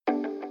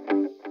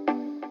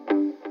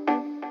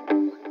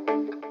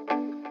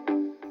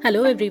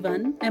Hello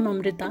everyone, I'm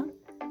Amrita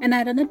and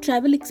I run a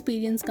travel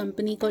experience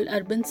company called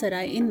Urban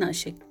Sarai in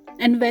Nashik.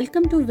 And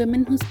welcome to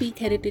Women Who Speak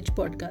Heritage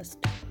podcast.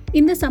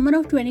 In the summer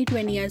of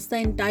 2020, as the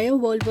entire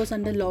world was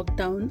under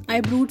lockdown, I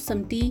brewed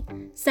some tea,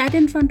 sat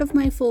in front of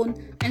my phone,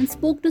 and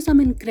spoke to some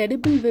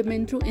incredible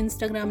women through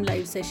Instagram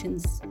live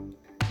sessions.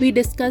 We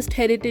discussed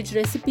heritage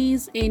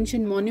recipes,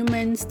 ancient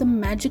monuments, the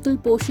magical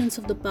potions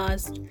of the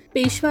past,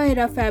 Peshwa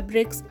era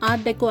fabrics, Art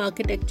Deco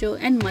architecture,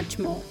 and much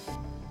more.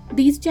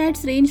 These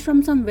chats range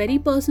from some very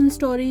personal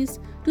stories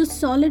to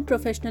solid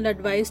professional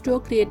advice to a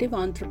creative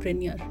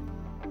entrepreneur.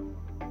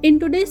 In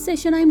today's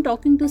session, I am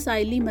talking to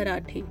Saili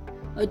Marathe,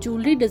 a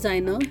jewelry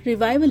designer,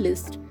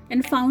 revivalist,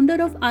 and founder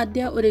of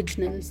Adya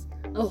Originals,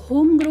 a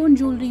homegrown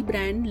jewelry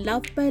brand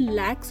loved by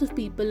lakhs of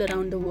people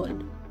around the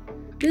world.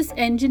 This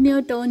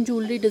engineer turned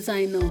jewelry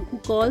designer, who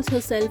calls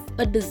herself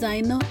a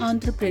designer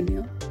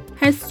entrepreneur,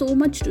 has so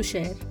much to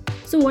share.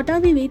 So, what are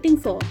we waiting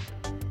for?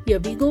 Here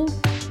we go.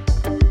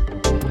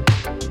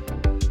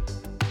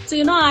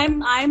 So,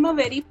 I'm a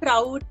very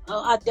proud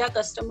Adya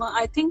customer.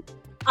 I think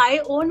I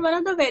own one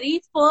of the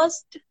very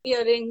first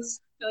earrings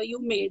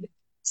you made.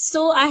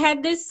 So I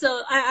had this,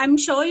 I'm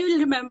sure you'll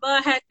remember,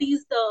 I had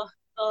these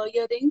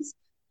earrings,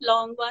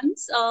 long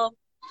ones.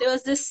 There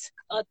was this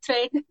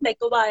thread, like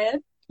a wire.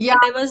 Yeah.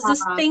 And there was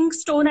this pink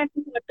stone at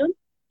the bottom.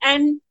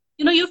 And,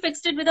 you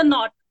fixed it with a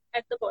knot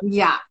at the bottom.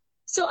 Yeah.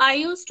 So I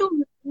used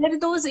to wear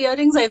those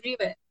earrings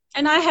everywhere.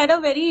 And I had a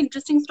very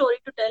interesting story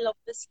to tell,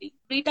 obviously.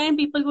 Every time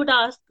people would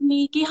ask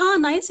me,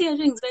 nice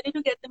earrings, where did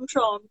you get them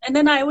from? And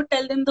then I would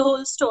tell them the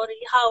whole story,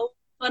 how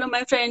one of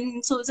my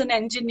friends who's an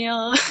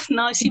engineer,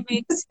 now she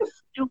makes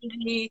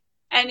jewelry.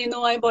 And,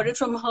 I bought it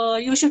from her.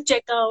 You should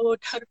check out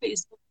her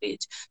Facebook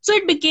page. So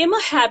it became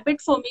a habit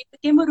for me. It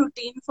became a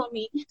routine for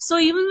me. So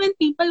even when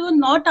people were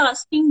not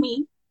asking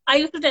me, I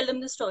used to tell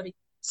them the story.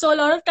 So a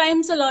lot of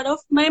times, a lot of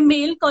my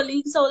male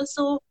colleagues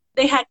also,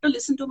 they had to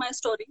listen to my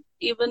story,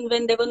 even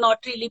when they were not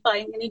really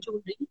buying any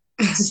jewelry.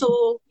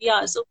 So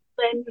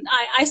when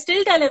I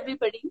still tell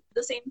everybody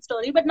the same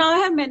story, but now I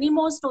have many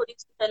more stories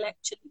to tell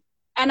actually.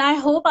 And I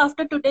hope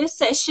after today's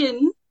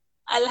session,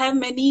 I'll have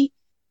many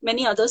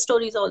other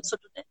stories also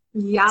to tell.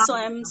 Yeah. So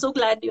I'm so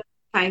glad you.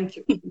 Thank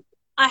you.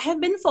 I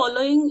have been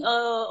following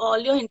all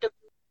your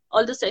interviews,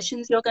 all the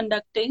sessions you're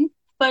conducting.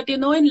 But,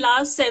 in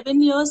last 7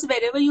 years,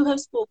 wherever you have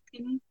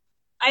spoken,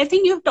 I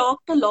think you've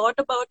talked a lot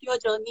about your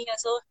journey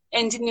as an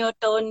engineer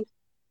turned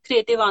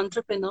creative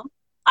entrepreneur.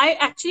 I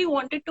actually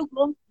wanted to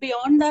go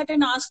beyond that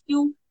and ask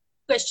you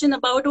a question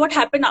about what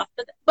happened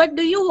after that. But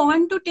do you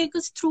want to take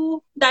us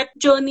through that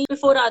journey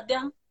before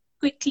Adya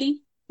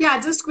quickly? Yeah,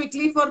 just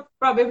quickly for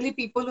probably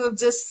people who have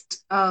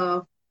just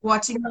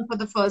watching me for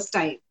the first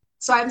time.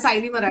 So I'm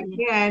Saili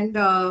Marathe and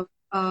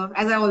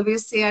as I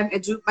always say,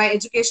 by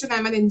education,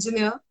 I'm an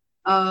engineer.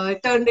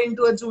 Turned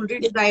into a jewelry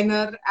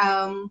designer,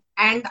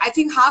 and I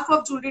think half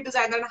of jewelry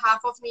designer and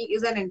half of me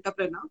is an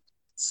entrepreneur.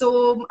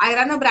 So I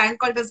run a brand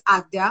called as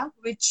Adya,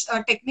 which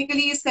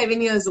technically is 7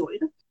 years old,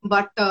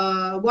 but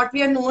what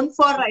we are known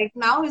for right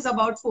now is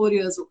about 4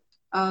 years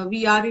old.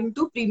 We are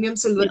into premium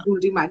silver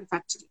jewelry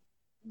manufacturing.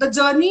 The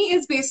journey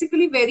is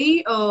basically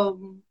very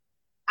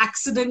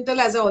accidental,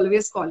 as I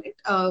always call it.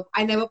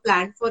 I never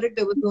planned for it.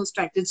 There was no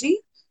strategy.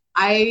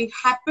 I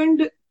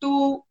happened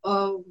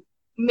to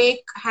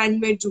make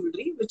handmade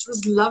jewelry, which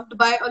was loved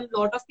by a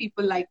lot of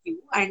people like you.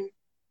 And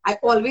I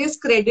always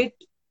credit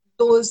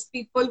those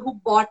people who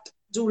bought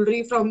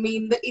jewelry from me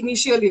in the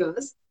initial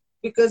years,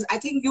 because I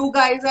think you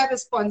guys are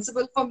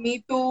responsible for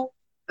me to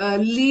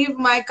leave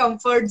my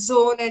comfort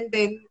zone and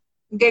then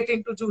get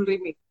into jewelry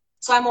making.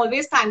 So I'm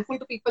always thankful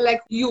to people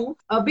like you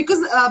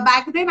because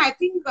back then I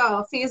think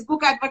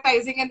Facebook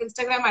advertising and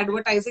Instagram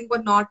advertising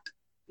were not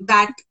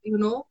that,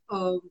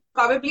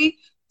 probably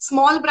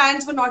small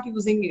brands were not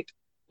using it.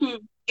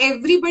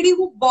 Everybody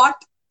who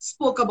bought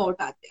spoke about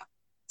Adya.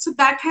 So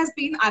that has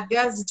been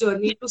Adya's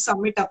journey to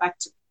sum it up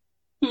actually.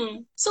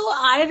 So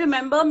I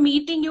remember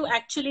meeting you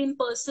actually in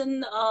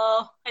person,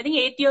 I think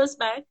 8 years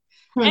back.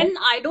 And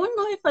I don't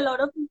know if a lot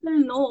of people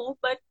know,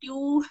 but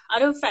you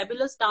are a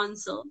fabulous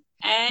dancer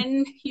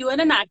and you are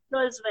an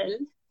actor as well.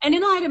 And,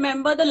 I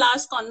remember the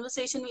last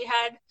conversation we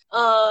had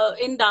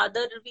in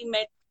Dadar, we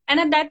met. And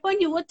at that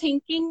point, you were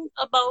thinking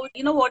about,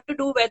 what to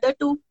do, whether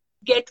to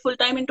get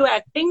full-time into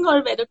acting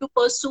or whether to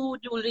pursue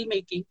jewelry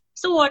making.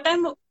 So what I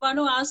want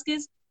to ask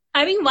is,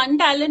 having one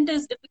talent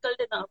is difficult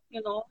enough,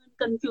 and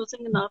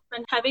confusing enough.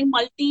 And having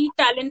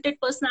multi-talented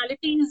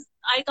personalities,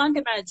 I can't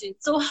imagine.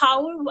 So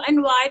how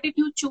and why did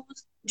you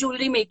choose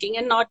jewelry making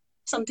and not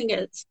something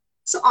else?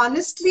 So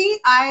honestly,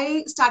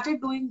 I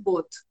started doing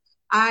both.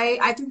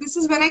 I think this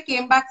is when I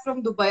came back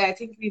from Dubai. I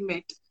think we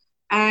met.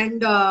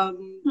 And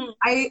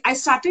I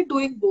started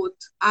doing both.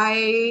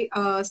 I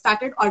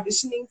started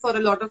auditioning for a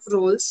lot of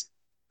roles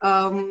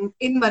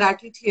in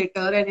Marathi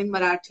theatre and in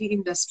Marathi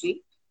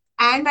industry.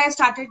 And I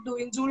started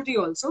doing jewelry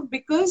also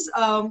because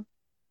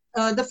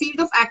the field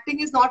of acting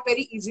is not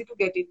very easy to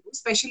get into,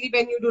 especially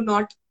when you do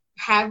not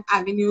have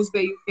avenues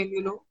where you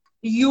can,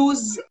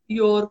 use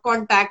your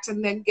contacts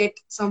and then get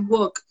some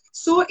work.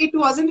 So it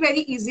wasn't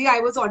very easy. I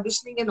was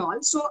auditioning and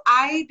all. So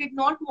I did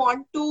not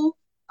want to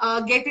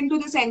get into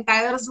this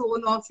entire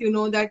zone of,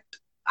 that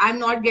I'm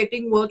not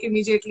getting work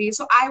immediately.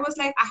 So I was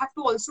like, I have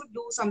to also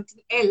do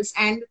something else.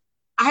 And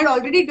I had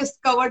already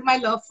discovered my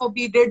love for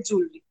beaded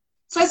jewelry.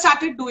 So I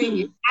started doing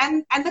it.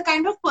 And the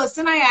kind of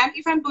person I am,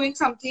 if I'm doing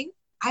something,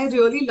 I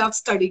really love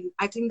studying.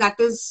 I think that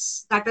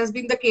has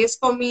been the case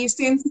for me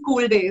since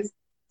school days.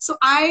 So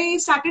I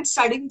started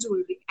studying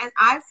jewelry, and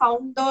I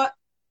found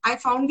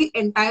the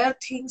entire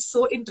thing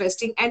so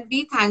interesting. And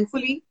we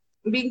thankfully,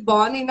 being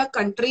born in a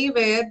country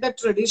where the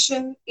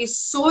tradition is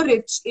so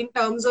rich in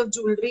terms of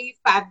jewelry,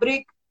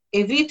 fabric,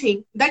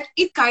 everything, that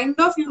it kind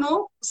of,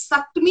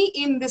 sucked me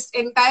in this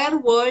entire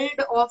world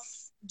of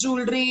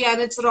jewelry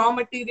and its raw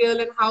material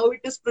and how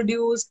it is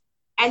produced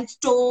and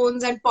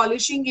stones and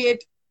polishing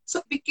it. So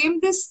it became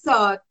this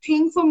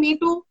thing for me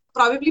to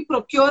probably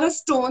procure a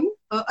stone,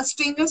 a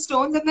string of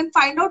stones, and then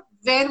find out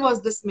where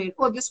was this made.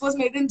 Oh, this was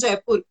made in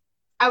Jaipur.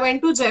 I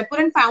went to Jaipur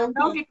and found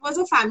out it was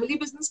a family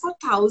business for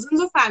thousands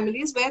of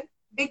families where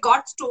they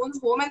got stones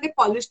home and they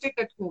polished it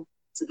at home.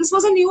 So this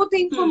was a new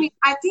thing for me.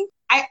 I think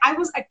I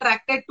was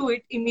attracted to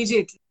it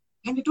immediately.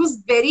 And it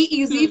was very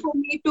easy for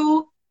me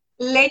to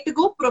let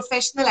go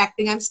professional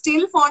acting. I'm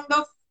still fond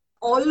of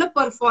all the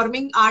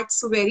performing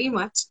arts very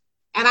much.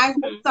 And I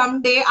hope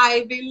someday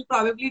I will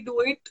probably do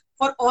it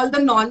for all the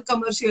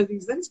non-commercial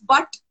reasons.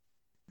 But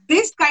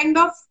this kind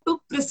of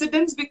took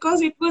precedence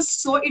because it was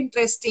so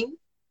interesting.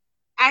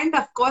 And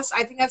of course,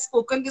 I think I've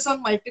spoken this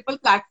on multiple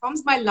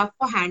platforms, my love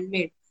for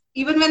handmade.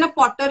 Even when a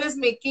potter is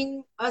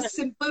making a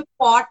simple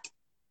pot,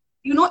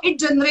 it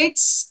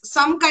generates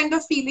some kind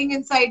of feeling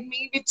inside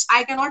me, which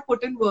I cannot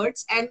put in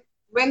words. And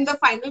when the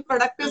final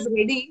product is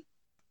ready,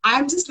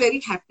 I'm just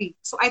very happy.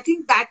 So I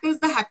think that is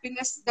the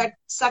happiness that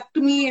sucked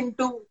me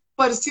into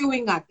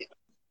pursuing art.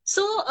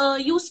 So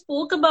you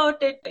spoke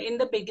about it in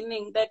the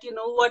beginning that,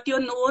 what you're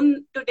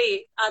known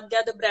today,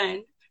 Adya, the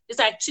brand, is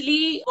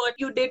actually what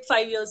you did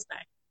 5 years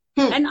back.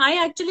 And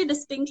I actually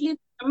distinctly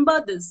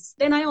remember this.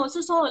 Then I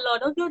also saw a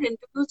lot of your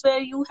interviews where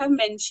you have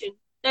mentioned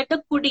that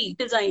the Kudi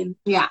design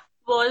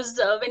was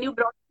when you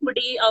brought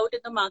Kudi out in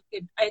the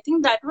market. I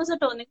think that was a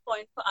turning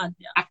point for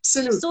Adya.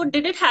 Absolutely. So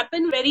did it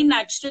happen very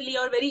naturally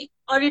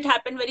or it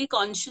happened very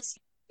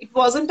consciously? It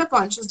wasn't a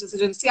conscious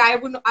decision. See, I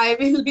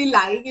will be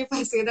lying if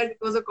I say that it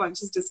was a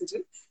conscious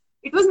decision.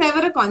 It was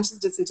never a conscious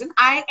decision.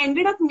 I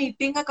ended up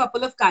meeting a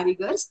couple of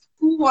karigars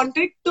who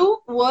wanted to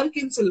work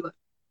in silver.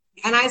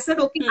 And I said,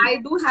 okay,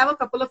 I do have a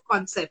couple of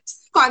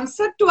concepts.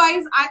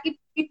 Concept-wise,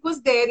 it was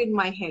there in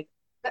my head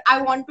that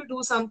I want to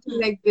do something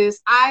like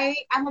this. I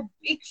am a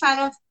big fan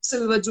of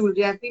silver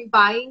jewelry. I've been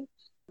buying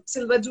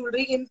silver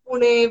jewelry in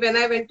Pune. When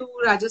I went to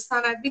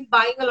Rajasthan, I've been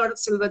buying a lot of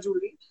silver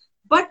jewelry.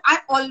 But I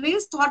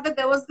always thought that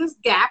there was this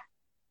gap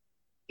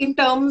in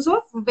terms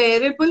of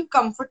wearable,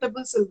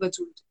 comfortable silver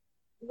jewelry.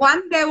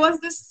 One, there was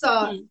this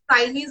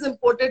Chinese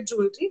imported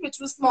jewelry, which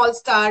was small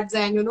studs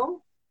and,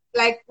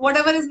 like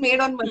whatever is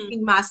made on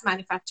mass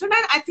manufactured.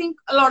 And I think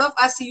a lot of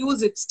us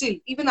use it still.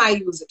 Even I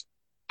use it.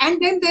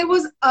 And then there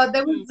was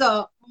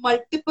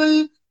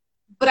multiple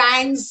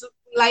brands,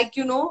 like,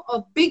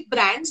 big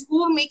brands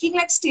who were making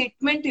like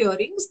statement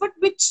earrings, but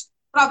which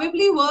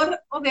probably were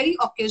a very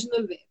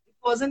occasional wear. It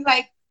wasn't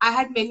like I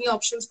had many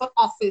options for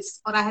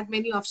office or I had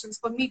many options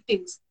for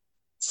meetings.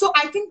 So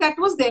I think that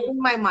was there in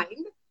my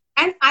mind.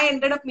 And I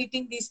ended up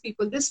meeting these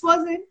people. This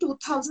was in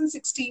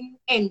 2016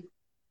 end.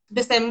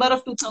 December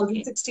of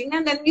 2016. Okay.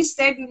 And then we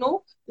said,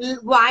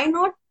 why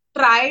not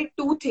try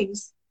two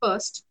things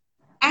first?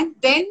 And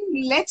then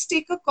let's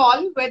take a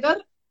call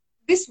whether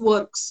this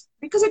works.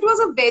 Because it was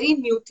a very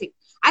new thing.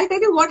 I'll tell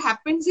you what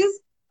happens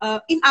is,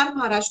 in our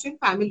Maharashtrian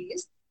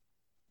families,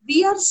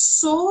 we are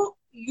so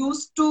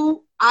used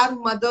to our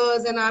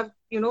mothers and our,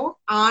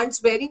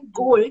 aunts wearing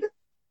gold.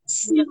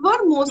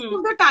 Silver most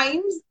of the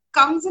times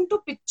comes into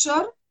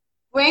picture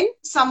when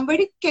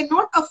somebody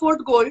cannot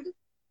afford gold.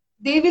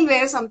 They will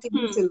wear something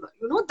in silver.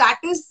 That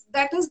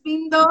has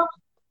been the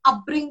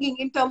upbringing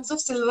in terms of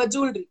silver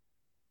jewelry.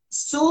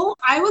 So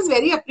I was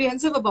very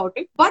apprehensive about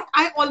it. But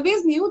I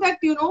always knew that,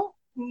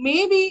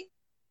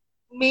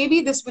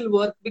 maybe this will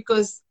work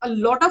because a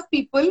lot of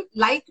people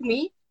like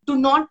me do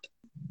not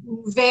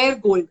wear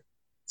gold.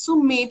 So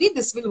maybe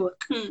this will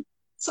work.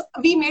 So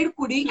we made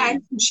Kudi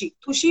and Thushi.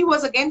 Thushi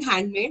was again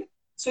handmade.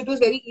 So it was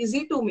very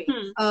easy to make.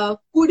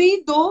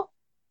 Kudi though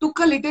took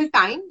a little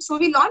time. So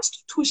we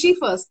launched Thushi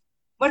first.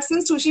 But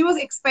since Thushi was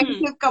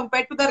expensive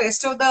compared to the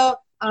rest of the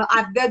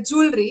Adya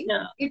jewelry,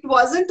 it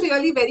wasn't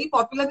really very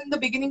popular in the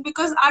beginning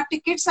because our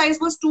ticket size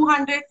was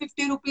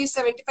 250 rupees,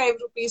 75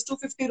 rupees,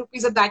 250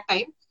 rupees at that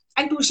time.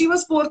 And Thushi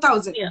was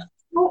 4,000.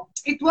 So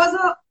it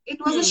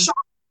was a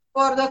shock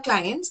for the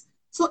clients.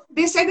 So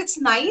they said it's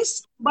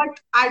nice, but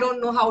I don't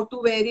know how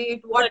to wear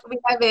it, what will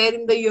I wear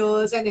in the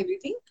years and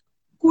everything.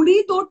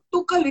 Kudi though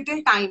took a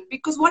little time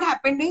because what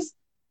happened is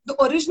the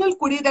original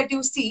Kudi that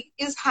you see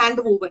is hand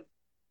woven.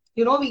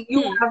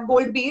 You have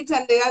gold beads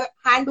and they are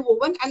hand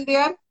woven and they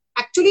are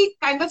actually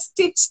kind of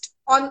stitched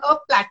on a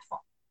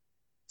platform.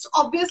 So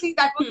obviously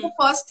that was the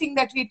first thing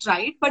that we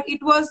tried, but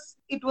it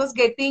was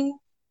getting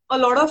a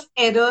lot of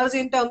errors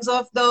in terms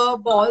of the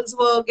balls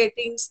were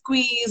getting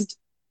squeezed.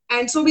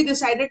 And so we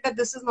decided that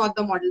this is not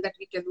the model that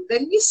we can do.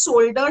 Then we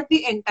soldered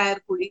the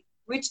entire kudi,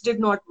 which did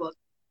not work.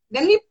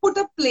 Then we put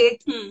a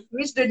plate,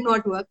 which did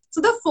not work. So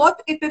the fourth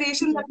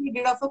iteration that we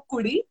did of a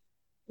kudi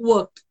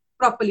worked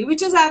properly,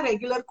 which is our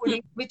regular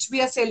kudi, which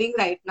we are selling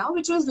right now,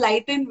 which was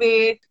light in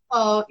weight.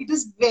 It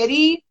is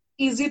very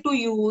easy to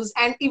use,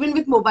 and even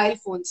with mobile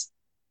phones.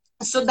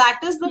 So that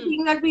is the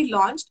thing that we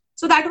launched.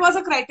 So that was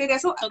a criteria.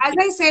 So as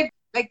I said,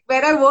 like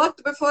where I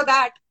worked before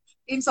that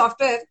in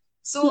software,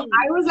 so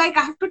I was like,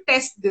 I have to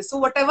test this. So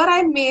whatever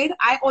I made,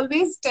 I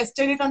always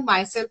tested it on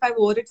myself. I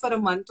wore it for a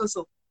month or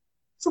so.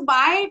 So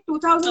by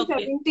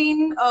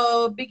 2017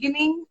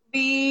 beginning,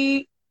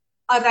 we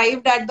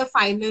arrived at the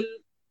final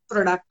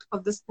product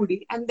of this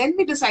kudi, and then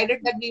we decided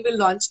that we will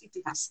launch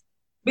Itihas,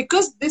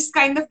 because this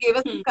kind of gave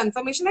us the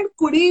confirmation, and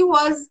kudi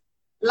was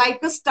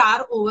like a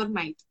star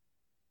overnight.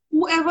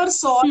 Whoever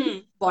saw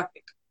it bought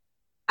it.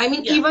 I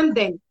mean, even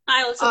then.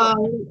 I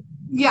also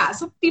yeah,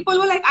 so people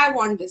were like, I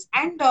want this.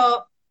 And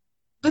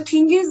the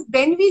thing is,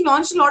 then we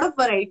launched a lot of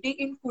variety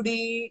in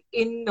kudi,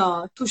 in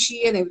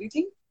tushi and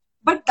everything.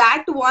 But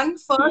that one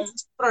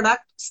first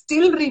product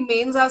still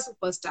remains our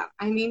superstar.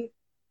 I mean,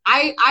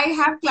 I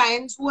have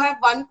clients who have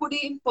one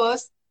kudi in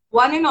purse,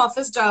 one in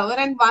office drawer,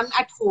 and one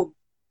at home.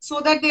 So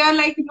that they are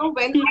like, you know,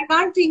 when I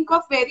can't think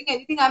of wearing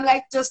anything, I'm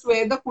like, just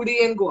wear the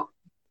kudi and go out.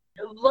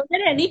 Were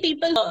there any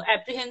people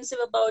apprehensive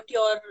about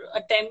your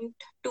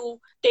attempt to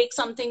take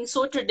something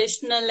so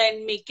traditional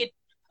and make it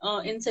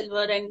in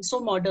silver and so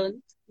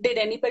modern? Did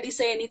anybody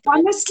say anything?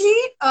 Honestly,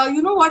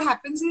 you know what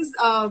happens is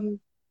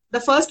the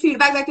first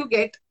feedback that you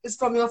get is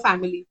from your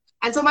family.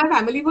 And so my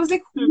family was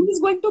like, who is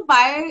going to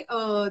buy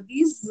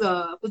these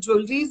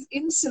jewelries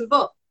in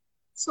silver?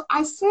 So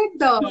I said,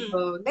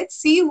 let's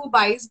see who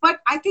buys. But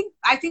I think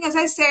as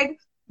I said,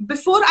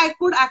 before I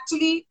could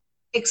actually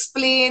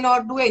explain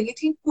or do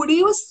anything,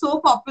 kudi was so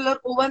popular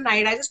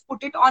overnight. I just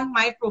put it on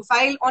my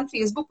profile, on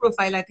Facebook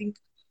profile. I think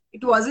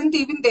it wasn't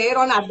even there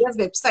on Adya's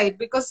website,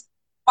 because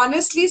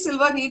honestly,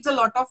 silver needs a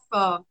lot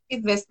of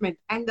investment,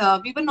 and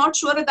we were not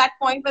sure at that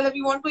point whether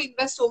we want to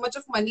invest so much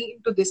of money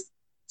into this.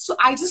 So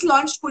I just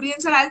launched kudi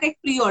and said, I'll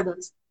take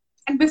pre-orders.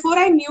 And before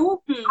I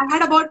knew, I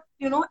had about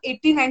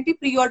 80, 90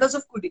 pre-orders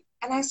of kudi.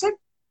 And I said,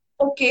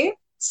 okay.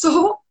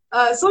 So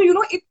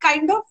it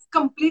kind of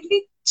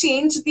completely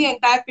changed the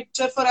entire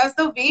picture for us,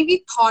 the way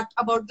we thought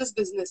about this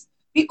business.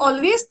 We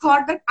always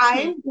thought that I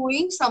am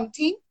doing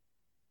something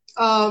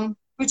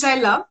which I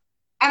love,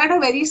 and at a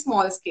very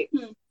small scale.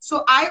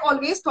 So I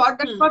always thought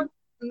that for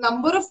a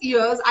number of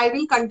years, I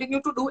will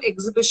continue to do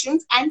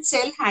exhibitions and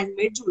sell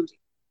handmade jewelry.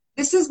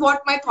 This is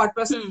what my thought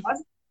process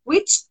was,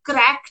 which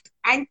cracked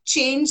and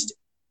changed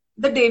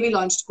the day we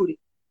launched kudi.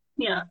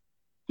 Yeah.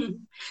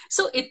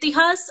 So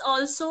Itihas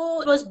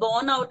also was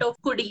born out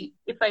of kudi,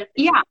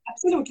 Yeah,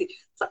 absolutely.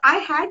 So I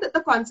had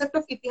the concept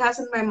of Itihas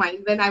in my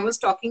mind when I was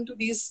talking to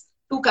these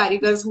two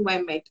karigars whom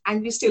I met,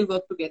 and we still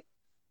work together.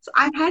 So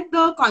I had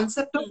the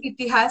concept of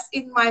Itihas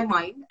in my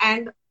mind,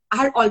 and I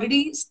had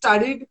already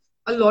studied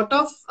a lot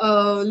of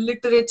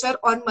literature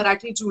on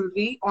Marathi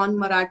jewelry, on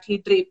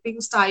Marathi draping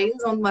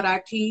styles, on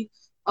Marathi.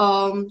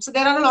 So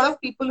there are a lot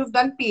of people who've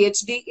done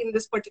PhD in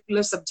this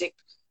particular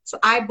subject. So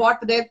I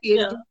bought their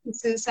PhD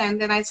thesis, and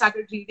then I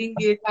started reading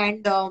it.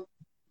 And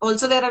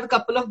also there are a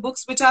couple of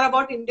books which are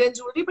about Indian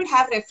jewelry but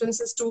have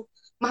references to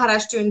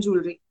Maharashtrian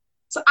jewelry.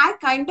 So I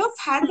kind of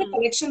had the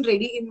collection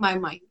ready in my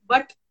mind.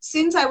 But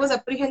since I was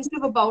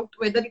apprehensive about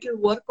whether it will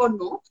work or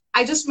no,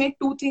 I just made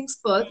two things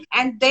first.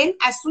 And then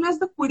as soon as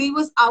the kudi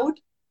was out,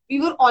 we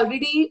were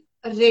already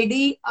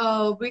ready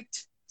with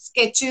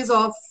sketches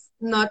of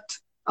Nat,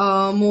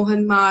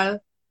 Mohanmal.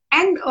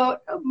 And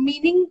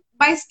meaning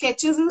by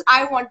sketches is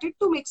I wanted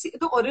to make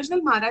the original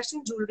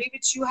Maharashtrian jewelry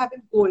which you have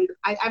in gold.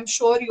 I'm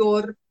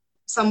sure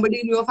somebody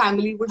in your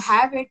family would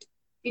have it,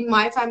 in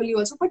my family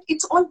also, but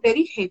it's all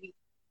very heavy.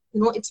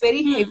 It's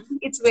very heavy,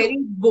 it's very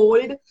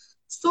bold.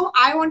 So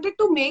I wanted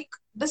to make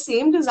the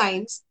same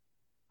designs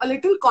a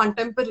little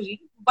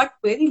contemporary, but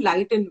very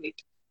light in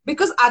weight.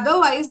 Because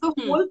otherwise, the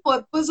whole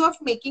purpose of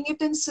making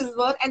it in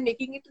silver and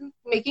making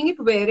it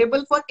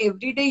wearable for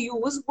everyday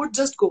use would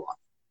just go off.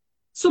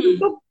 So we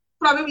took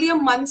probably a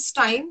month's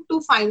time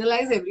to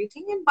finalize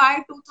everything. And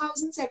by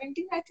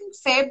 2017, I think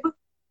Feb,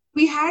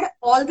 we had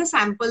all the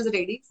samples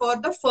ready for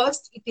the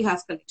first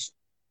Itihas collection.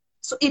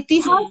 So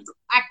Itihas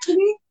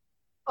actually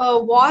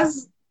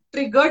was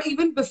triggered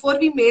even before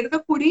we made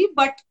the kudi,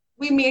 but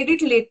we made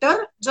it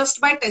later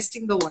just by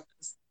testing the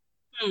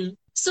waters.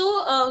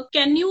 So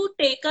can you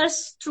take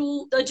us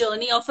through the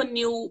journey of a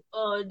new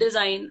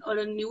design or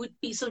a new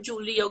piece of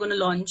jewelry you're going to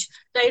launch,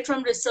 right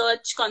from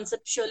research,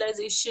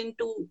 conceptualization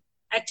to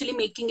actually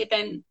making it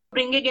and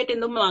bringing it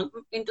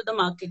into the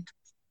market,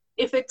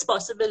 if it's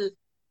possible,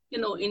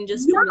 in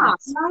just 2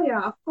 minutes.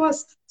 Yeah, of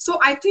course. So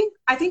I think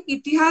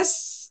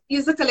Itihas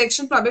is the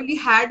collection probably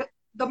had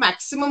the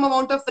maximum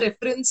amount of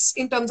reference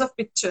in terms of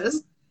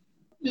pictures.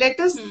 Let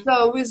us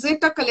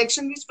visit a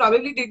collection which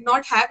probably did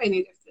not have any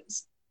reference.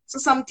 So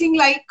something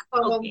like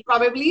Okay.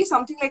 probably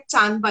something like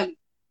Chandbali.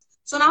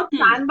 So now Hmm.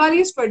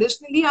 Chandbalis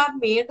traditionally are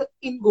made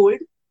in gold,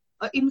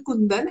 in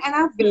kundan, and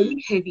are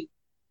very heavy.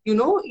 You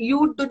know, you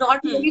do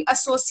not Hmm. really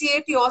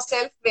associate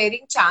yourself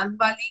wearing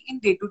Chandbali in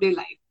day-to-day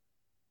life.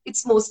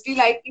 It's mostly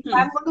like if Hmm.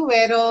 I'm going to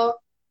wear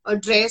a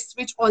dress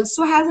which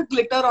also has a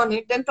glitter on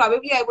it, then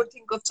probably I would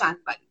think of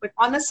Chandbali. But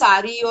on a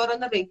sari or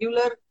on a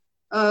regular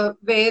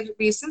wear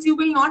basis, you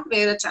will not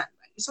wear a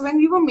Chandbali. So when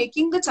we were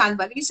making the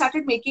Chandbali, we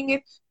started making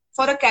it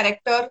for a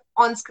character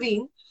on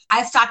screen.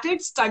 I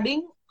started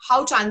studying how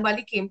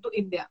Chandbali came to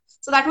India.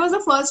 So that was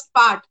the first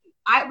part.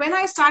 When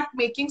I start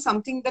making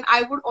something, then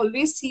I would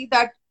always see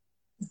that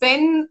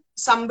when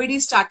somebody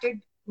started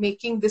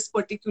making this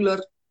particular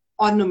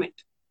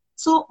ornament.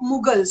 So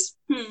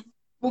Hmm.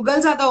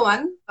 Mughals are the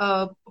one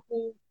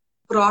who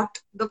brought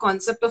the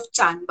concept of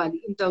Chandbali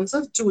in terms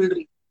of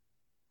jewelry.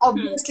 Hmm.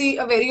 Obviously,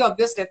 a very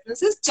obvious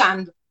reference is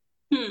Chand.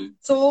 Hmm.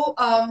 So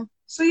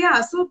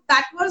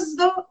that was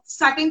the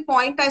starting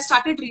point. I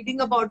started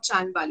reading about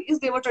Chandbalis.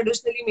 They were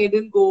traditionally made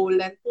in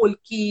gold and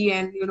polki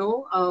and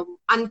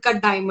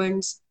uncut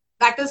diamonds.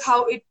 That is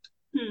how it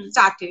Hmm.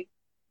 started.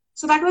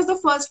 So that was the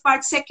first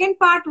part. Second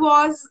part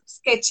was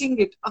sketching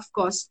it, of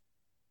course.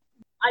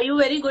 Are you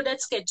very good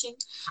at sketching?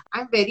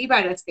 I'm very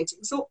bad at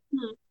sketching. So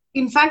Hmm.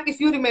 in fact, if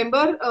you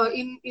remember,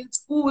 in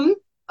school,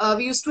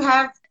 we used to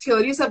have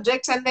theory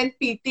subjects and then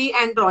PT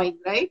and drawing,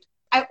 right?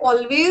 I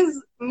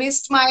always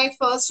missed my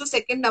first or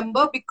second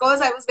number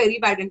because I was very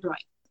bad in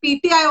drawing.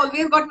 PT, I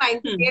always got Hmm.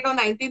 98 or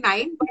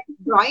 99, but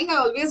drawing, I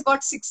always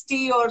got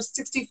 60 or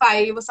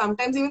 65 or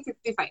sometimes even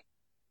 55.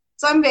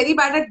 So I'm very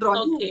bad at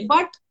drawing, Okay.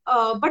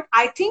 but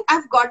I think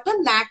I've got the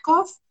knack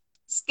of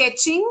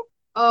sketching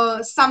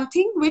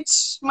something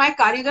which my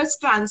karigars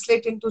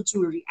translate into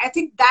jewelry. I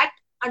think that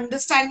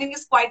understanding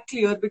is quite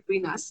clear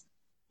between us.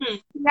 Hmm.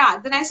 Yeah,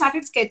 then I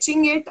started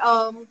sketching it.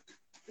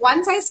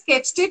 Once I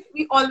sketched it,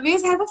 we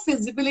always have a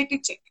feasibility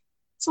check.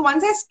 So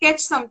once I sketch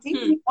something,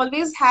 Hmm. we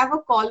always have a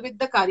call with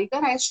the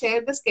karigar. I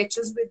share the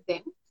sketches with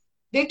them.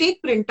 They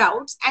take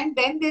printouts, and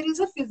then there is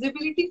a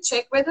feasibility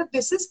check whether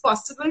this is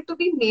possible to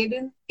be made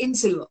in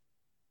silver.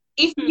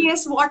 If Hmm.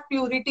 yes, what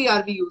purity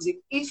are we using?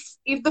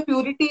 If the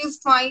purity is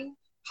fine,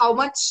 how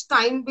much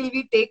time will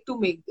we take to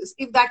make this?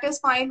 If that is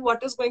fine,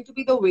 what is going to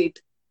be the weight?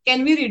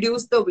 Can we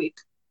reduce the weight?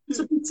 Hmm.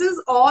 So this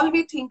is all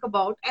we think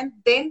about, and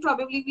then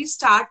probably we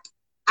start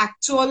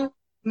actual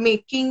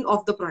making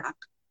of the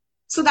product.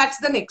 So that's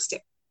the next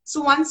step.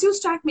 So once you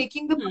start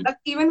making the Hmm. product,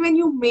 even when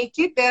you make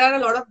it, there are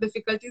a lot of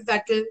difficulties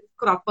that will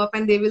crop up,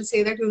 and they will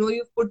say that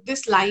you put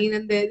this line,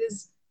 and there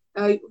is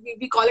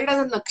we call it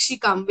as a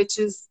nakshikam, which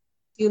is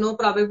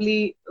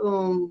probably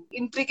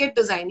intricate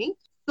designing.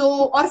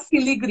 So or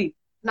filigree.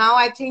 Now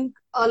I think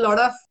a lot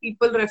of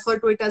people refer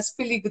to it as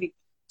filigree.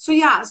 So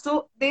yeah,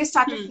 so they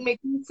started Hmm.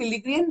 making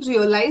filigree and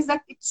realized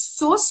that it's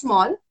so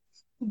small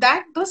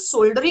that the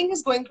soldering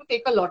is going to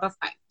take a lot of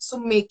time. So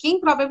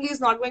making probably is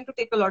not going to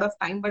take a lot of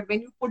time, but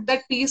when you put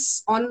that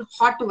piece on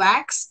hot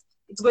wax,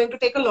 it's going to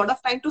take a lot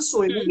of time to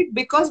solder Hmm. it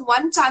because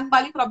one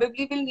chandbali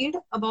probably will need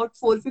about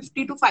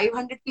 450 to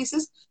 500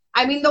 pieces.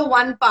 I mean the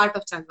one part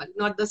of chandbali,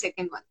 not the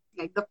second one.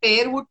 Like the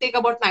pair would take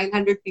about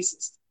 900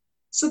 pieces.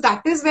 So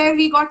that is where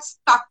we got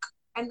stuck,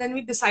 and then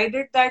we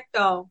decided that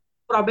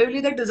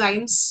probably the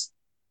designs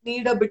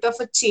need a bit of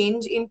a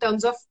change in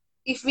terms of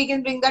if we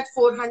can bring that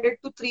 400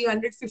 to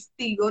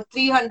 350 or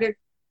 300,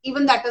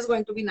 even that is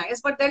going to be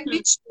nice. But then, Hmm.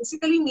 which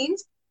basically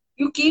means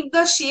you keep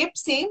the shape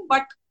same,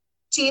 but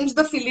change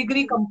the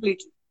filigree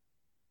completely.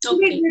 So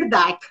we Okay. did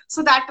that.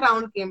 So that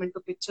round came into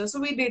picture. So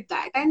we did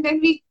that, and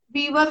then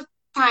we were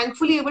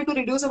thankfully able to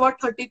reduce about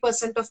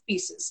 30% of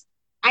pieces.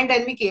 And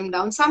then we came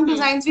down. Some Hmm.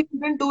 designs we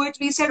couldn't do it.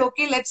 We said,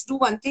 okay, let's do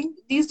one thing.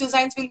 These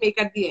designs we'll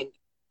make at the end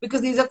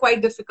because these are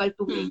quite difficult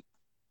to Hmm. make.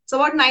 So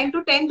about 9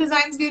 to 10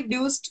 designs, we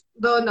reduced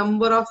the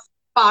number of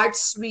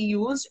parts we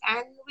used,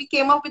 and we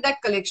came up with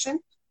that collection.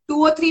 2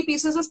 or 3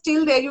 pieces are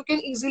still there. You can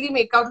easily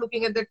make out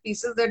looking at the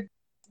pieces that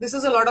this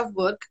is a lot of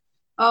work.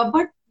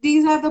 But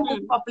these are the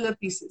most Hmm. popular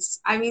pieces.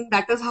 I mean,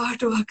 that is how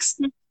it works.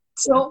 Hmm.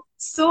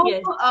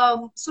 Yes.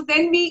 So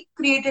then we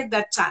created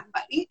that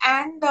Chandbali,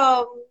 and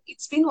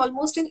it's been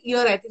almost an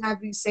year. I think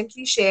I've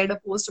recently shared a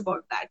post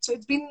about that. So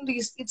it's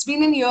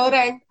been a year,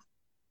 and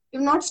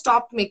we've not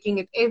stopped making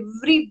it.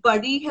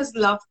 Everybody has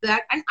loved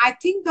that, and I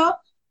think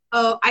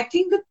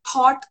the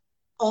thought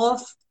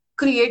of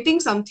creating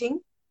something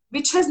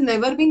which has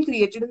never been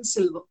created in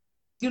silver.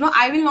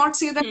 I will not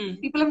say that Hmm.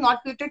 people have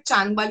not created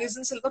chandbalis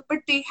in silver, but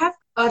they have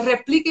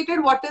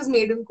replicated what is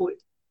made in gold.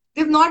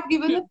 They've not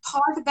given a Hmm.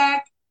 thought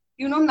that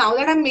now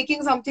that I'm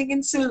making something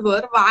in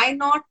silver, why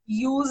not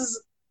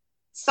use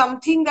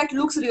something that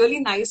looks really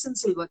nice in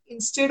silver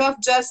instead of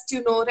just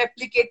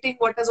replicating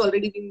what has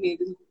already been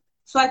made in gold.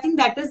 So I think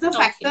that is the Okay.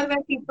 factor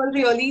where people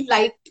really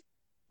liked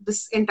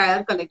this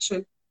entire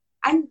collection.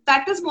 And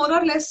that is more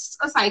or less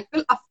a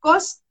cycle. Of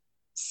course,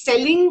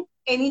 selling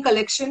any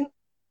collection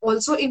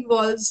also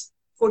involves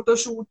photo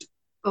shoot,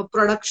 a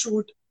product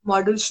shoot,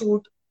 model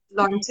shoot,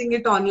 launching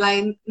it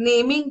online,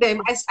 naming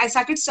them. I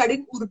started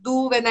studying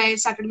Urdu when I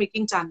started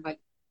making Chandbali.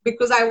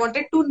 because I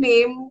wanted to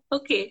name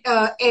Okay.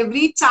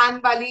 every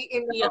Chand Wali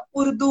in Yeah.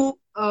 Urdu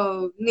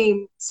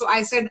name. So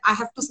I said, I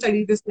have to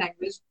study this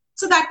language.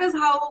 So that is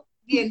how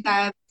the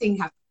entire thing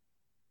happened.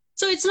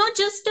 So it's not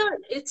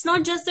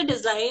just the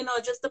design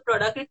or just the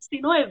product. It's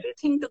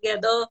everything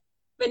together.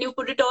 When you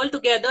put it all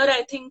together,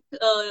 I think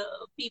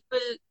people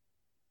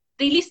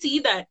really see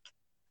that.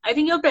 I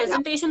think your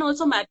presentation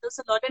also matters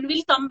a lot, and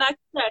we'll come back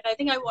to that. I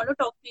think I want to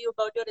talk to you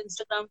about your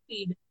Instagram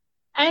feed.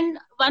 And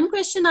one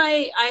question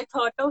I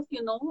thought of,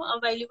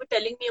 while you were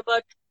telling me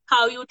about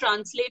how you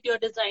translate your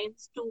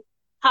designs to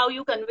how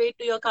you convey it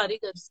to your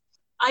karigars.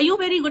 Are you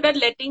very good at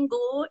letting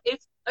go if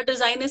a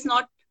design is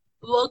not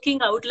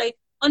working out? Like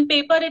on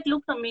paper, it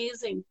looks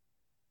amazing,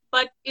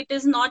 but it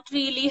is not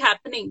really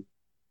happening.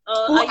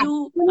 Are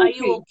you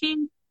absolutely. okay?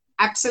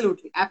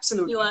 Absolutely.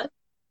 You are.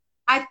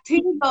 I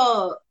think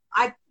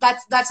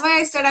that's why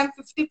I said I'm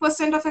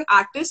 50% of an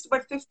artist,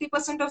 but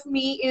 50% of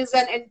me is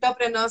an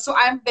entrepreneur. So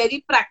I'm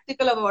very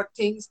practical about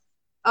things.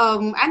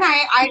 And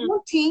I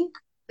don't think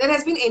there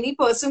has been any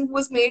person who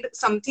has made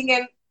something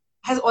and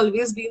has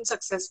always been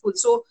successful.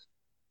 So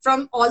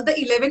from all the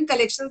 11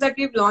 collections that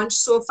we've launched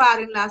so far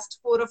in last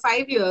 4 or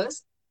 5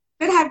 years,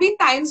 there have been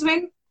times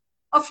when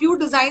a few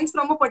designs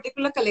from a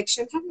particular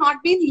collection have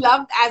not been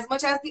loved as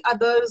much as the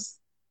others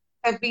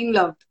have been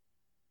loved,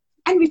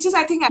 and which is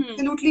I think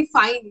absolutely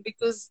fine,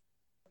 because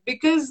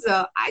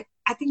I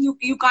think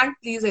you can't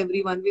please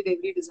everyone with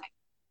every design.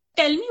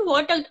 Tell me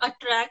what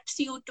attracts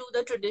you to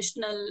the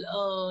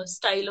traditional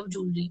style of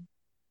jewelry.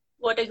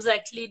 What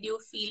exactly do you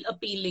feel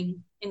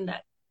appealing in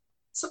that?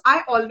 So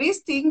I always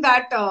think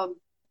that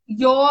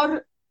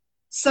your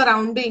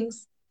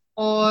surroundings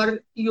or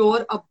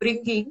your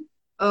upbringing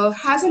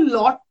has a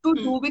lot to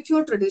do with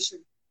your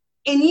tradition.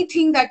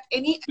 Anything that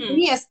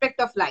any aspect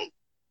of life,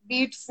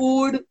 be it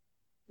food,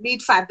 be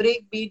it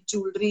fabric, be it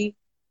jewelry.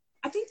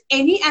 I think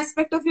any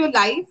aspect of your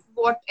life,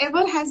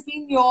 whatever has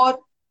been your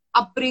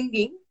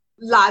upbringing,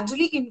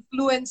 largely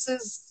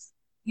influences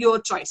your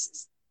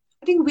choices.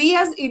 I think we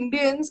as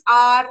Indians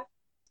are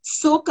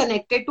so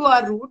connected to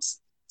our roots.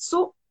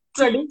 So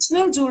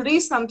traditional jewelry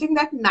is something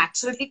that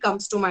naturally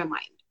comes to my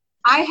mind.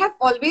 I have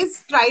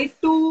always tried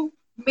to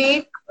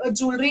make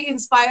jewelry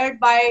inspired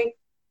by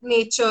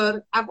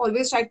nature. I've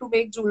always tried to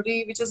make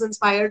jewelry which is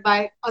inspired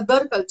by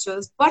other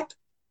cultures. But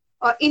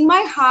in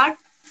my heart,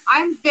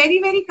 I'm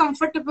very, very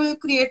comfortable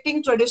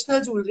creating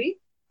traditional jewelry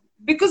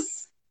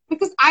because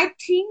I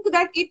think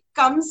that it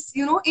comes,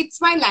 it's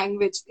my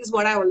language, is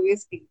what I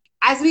always think.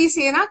 As we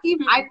say,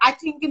 I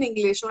think in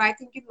English, or I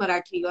think in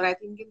Marathi, or I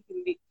think in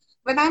Hindi.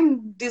 When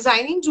I'm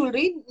designing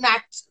jewelry,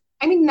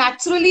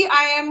 naturally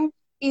I am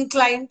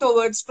inclined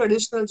towards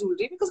traditional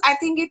jewelry because I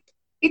think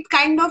it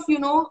kind of,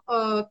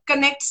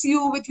 connects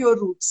you with your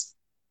roots.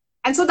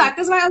 And so that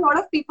is why a lot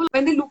of people,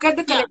 when they look at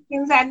the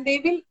collections, and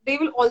they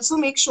will also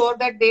make sure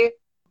that they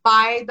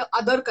buy the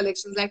other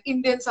collections like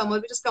Indian Summer,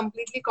 which is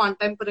completely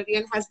contemporary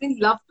and has been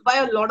loved by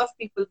a lot of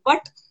people.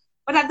 But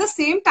at the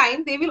same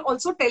time, they will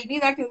also tell me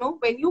that,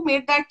 when you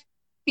made that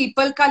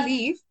People Ka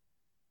Leaf,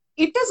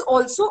 it is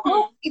also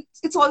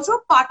it's also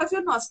a part of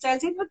your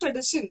nostalgia and your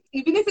tradition.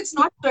 Even if it's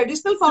not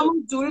traditional form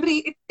of jewelry,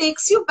 it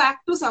takes you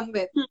back to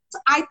somewhere. So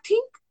I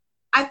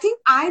think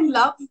I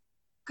love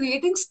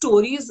creating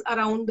stories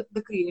around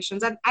the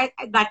creations, and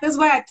that is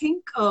why I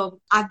think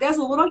Adya's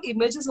overall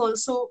image is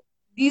also,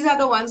 these are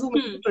the ones who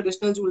make the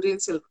traditional jewelry in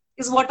silver,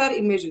 is what our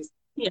image is.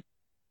 Yeah.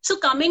 So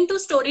coming to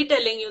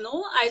storytelling,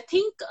 I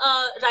think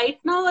right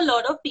now a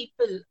lot of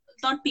people,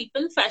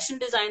 fashion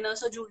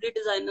designers or jewelry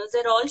designers,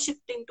 they're all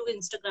shifting to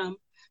Instagram.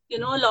 A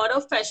lot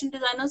of fashion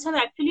designers have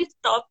actually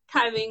stopped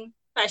having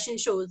fashion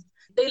shows.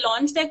 They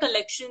launch their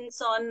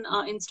collections on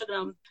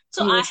Instagram.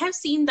 So I have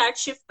seen that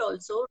shift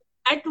also.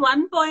 At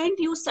one point,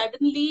 your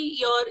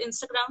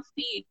Instagram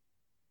feed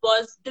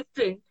was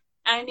different,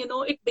 and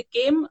it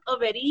became a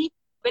very,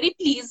 very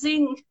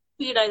pleasing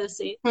feed, I will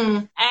say.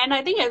 And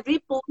I think every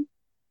post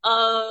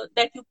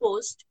that you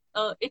post,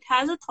 it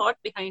has a thought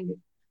behind it.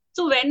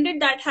 So when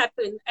did that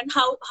happen, and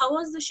how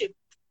was the shift?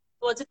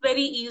 Was it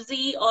very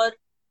easy, or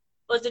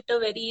was it a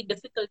very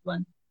difficult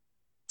one?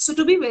 So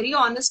to be very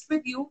honest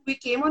with you, we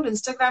came on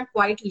Instagram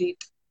quite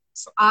late.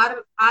 So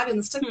our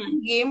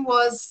Instagram game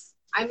was,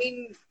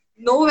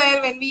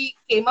 nowhere when we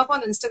came up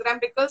on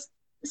Instagram, because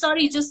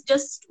sorry,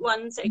 just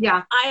 1 second.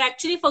 Yeah. I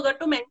actually forgot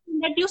to mention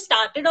that you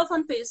started off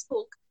on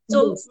Facebook.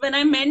 So when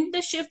I meant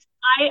the shift,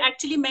 I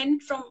actually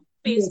meant from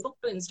Facebook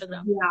to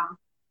Instagram. Yeah.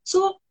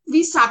 So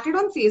we started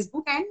on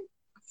Facebook, and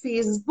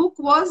Facebook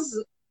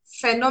was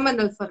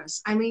phenomenal for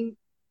us.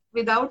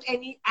 Without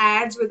any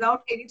ads,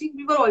 without anything,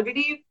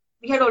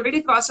 we had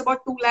already crossed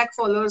about 2 lakh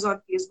followers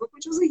on Facebook,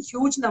 which was a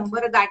huge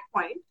number at that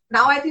point.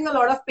 Now I think a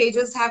lot of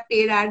pages have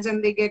paid ads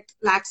and they get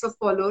lakhs of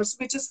followers,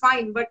 which is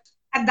fine. But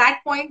at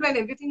that point, when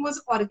everything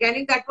was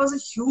organic, that was a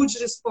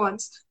huge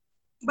response.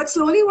 But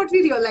slowly what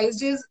we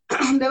realized is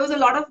there was a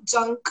lot of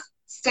junk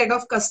set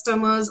of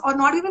customers, or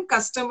not even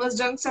customers,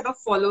 junk set of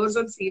followers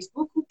on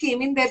Facebook who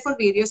came in there for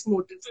various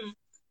motives.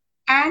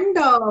 And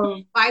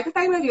by the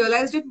time I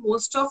realized it,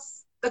 most of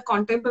the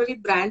contemporary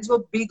brands were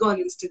big on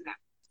Instagram.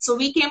 So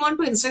we came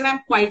onto Instagram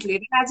quite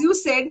late. And as you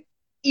said,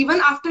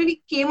 even after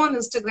we came on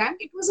Instagram,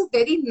 it was a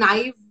very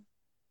naive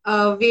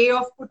way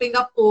of putting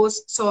up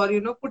posts, or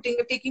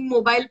taking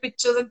mobile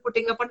pictures and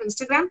putting up on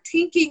Instagram,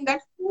 thinking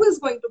that who is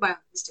going to buy on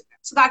Instagram.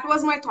 So that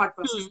was my thought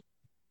process.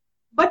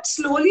 But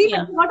slowly,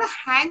 when I got a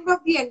hang of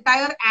the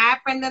entire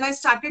app, and then I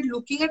started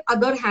looking at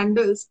other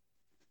handles,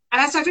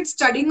 and I started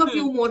studying a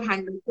few more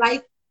handles,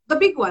 like the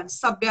big ones,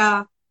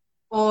 Sabya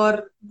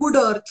or Good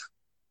Earth,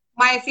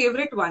 my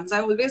favorite ones.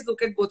 I always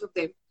look at both of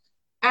them.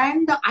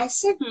 And I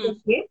said,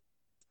 okay,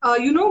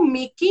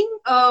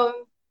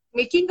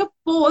 making a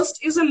post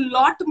is a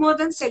lot more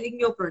than selling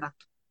your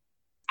product.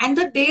 And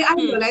the day I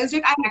realized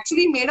it, I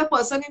actually made a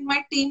person in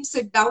my team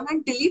sit down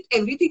and delete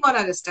everything on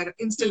our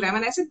Instagram.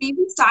 And I said, we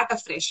will start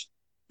afresh.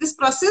 This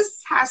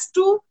process has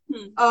to,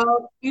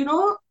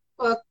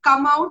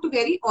 come out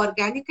very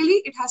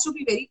organically. It has to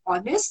be very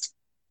honest.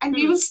 And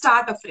we will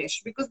start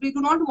afresh, because we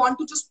do not want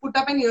to just put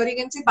up an earring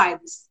and say, buy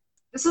this.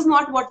 This is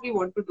not what we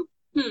want to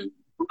do.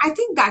 I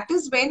think that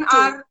is when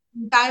our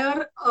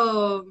entire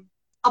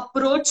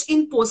approach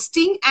in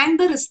posting and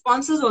the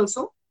responses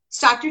also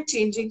started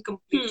changing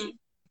completely.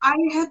 I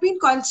have been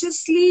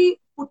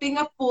consciously putting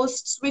up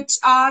posts which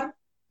are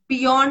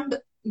beyond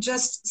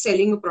just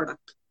selling a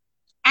product,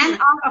 and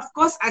are of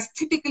course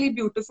aesthetically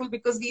beautiful,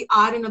 because we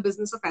are in a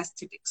business of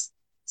aesthetics.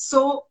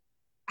 So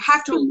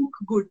have to look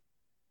good.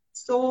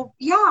 So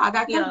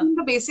that has been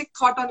the basic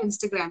thought on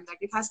Instagram, that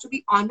it has to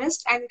be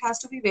honest and it has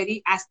to be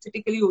very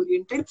aesthetically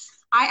oriented.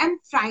 I am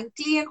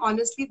frankly and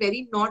honestly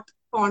very not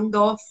fond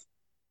of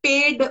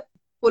paid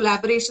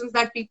collaborations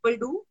that people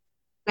do,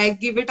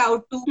 like give it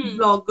out to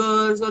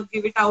bloggers or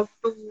give it out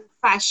to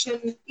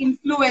fashion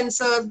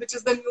influencers, which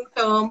is the new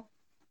term,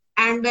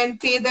 and then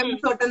pay them a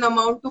certain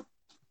amount to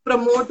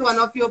promote one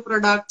of your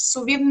products.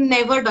 So we've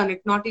never done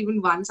it, not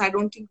even once. I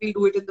don't think we'll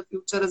do it in the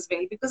future as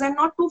well, because I'm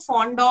not too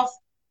fond of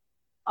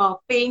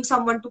paying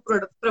someone to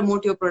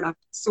promote your product.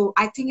 So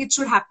I think it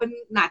should happen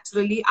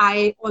naturally.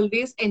 I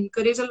always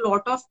encourage a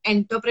lot of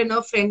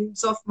entrepreneur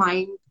friends of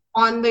mine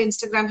on the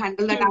Instagram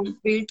handle that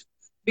I've built,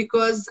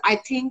 because I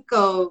think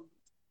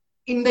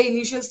in the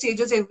initial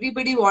stages,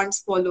 everybody wants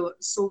followers.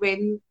 So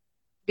when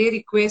they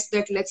request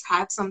that let's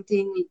have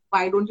something,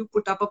 why don't you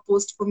put up a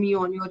post for me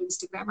on your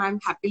Instagram, I'm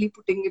happily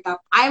putting it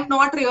up. I am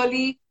not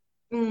really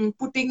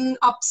putting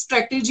up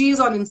strategies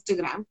on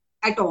Instagram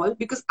at all,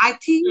 because I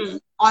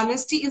think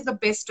honesty is the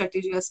best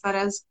strategy as far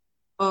as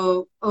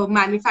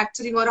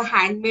manufacturing or a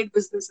handmade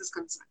business is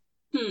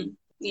concerned.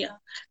 Yeah,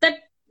 that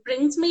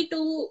brings me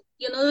to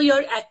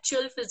your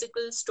actual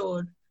physical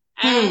store.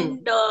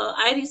 And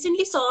I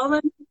recently saw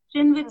one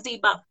session with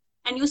Ziba,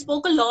 and you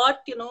spoke a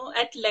lot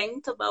at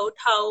length about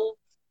how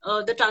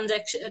the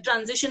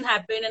transition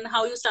happened, and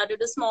how you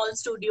started a small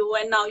studio,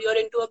 and now you're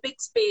into a big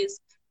space,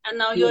 and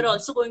now you're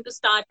also going to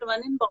start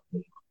one in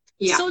Bombay.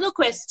 So the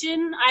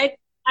question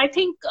I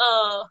think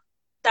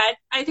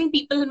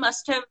people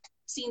must have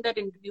seen that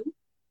interview.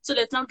 So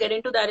let's not get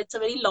into that. It's a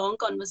very long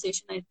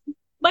conversation, I think.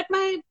 But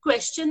my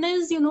question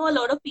is, a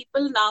lot of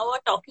people now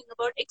are talking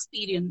about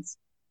experience,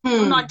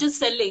 not just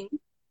selling,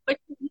 but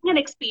an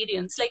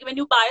experience. Like when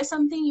you buy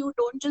something, you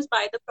don't just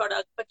buy the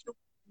product, but you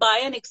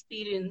buy an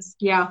experience.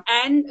 Yeah.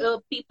 And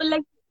people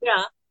like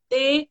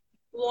they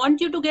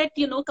want you to get,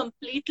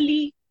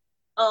 completely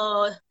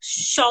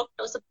shocked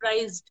or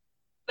surprised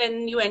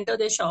when you enter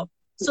their shop.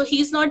 So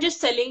he's not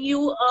just selling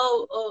you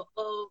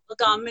a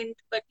garment,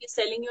 but he's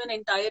selling you an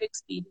entire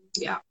experience.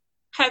 Yeah.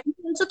 Have you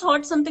also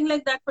thought something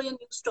like that for your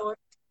new store?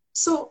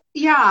 So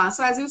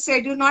as you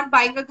said, you're not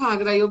buying a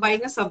ghagra, you're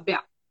buying a sabya.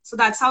 So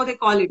that's how they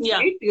call it,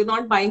 right? You're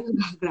not buying a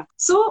ghagra.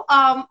 So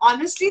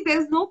honestly,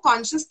 there's no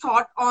conscious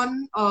thought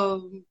on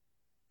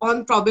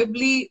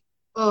probably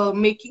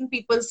making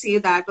people say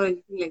that or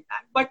anything like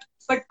that. But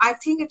I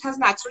think it has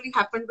naturally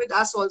happened with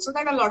us also,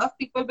 that a lot of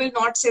people will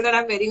not say that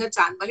I'm wearing a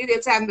chandbali.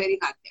 They'll say I'm wearing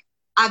Adya.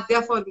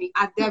 Adya for me,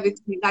 Adya with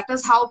me. That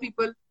is how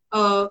people,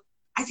 I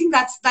think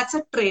that's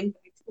a trend.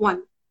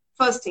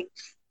 First thing.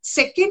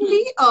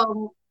 Secondly,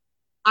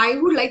 I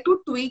would like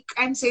to tweak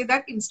and say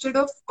that instead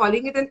of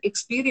calling it an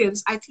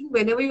experience, I think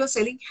whenever you're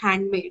selling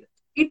handmade,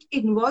 it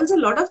involves a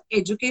lot of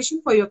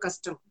education for your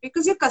customer,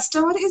 because your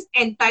customer is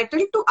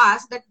entitled to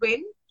ask that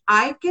when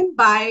I can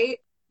buy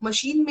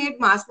machine-made,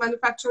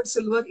 mass-manufactured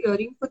silver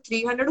earring for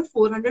 300 or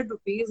 400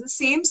 rupees, the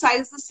same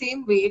size, the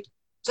same weight,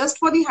 just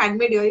for the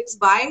handmade earrings,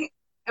 why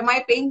am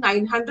I paying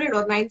 900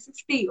 or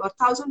 950 or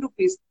 1000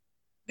 rupees?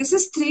 This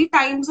is 3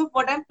 times of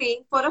what I'm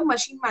paying for a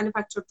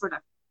machine-manufactured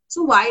product.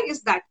 So why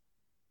is that?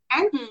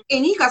 And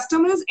any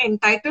customer is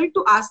entitled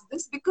to ask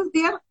this, because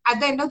they are, at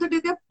the end of the day,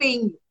 they're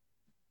paying you.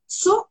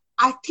 So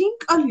I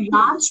think a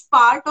large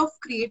part of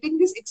creating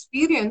this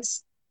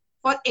experience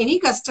for any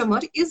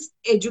customer is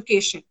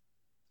education.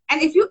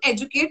 And if you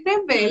educate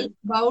them well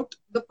about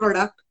the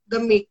product, the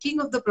making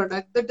of the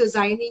product, the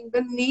designing,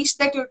 the niche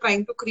that you're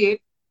trying to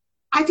create,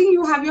 I think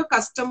you have your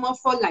customer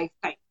for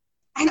lifetime.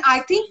 And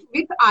I think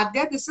with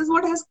Adya, this is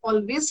what has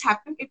always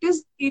happened. It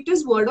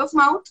is word of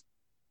mouth,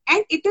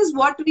 and it is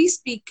what we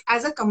speak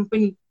as a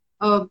company.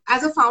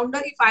 as a founder,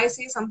 if I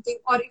say something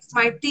or if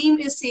my team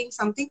is saying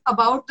something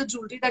about the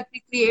jewelry that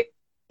we create,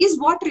 is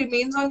what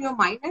remains on your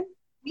mind. And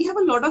we have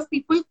a lot of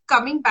people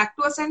coming back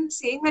to us and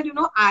saying that,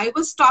 I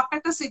was stopped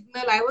at a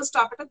signal, I was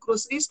stopped at a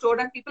grocery store,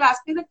 and people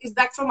ask me that, is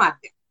that from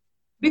Adya?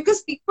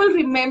 Because people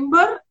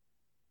remember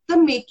the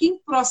making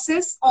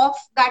process of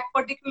that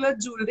particular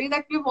jewelry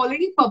that we've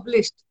already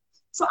published.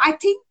 So I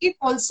think it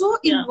also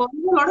involves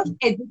a lot of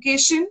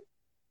education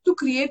to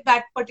create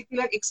that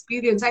particular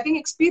experience. I think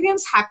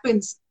experience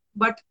happens,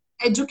 but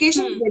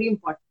education is very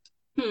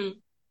important.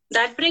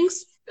 That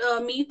brings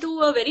me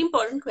to a very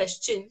important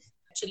question,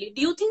 actually.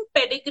 Do you think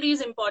pedigree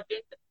is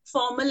important?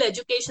 Formal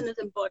education is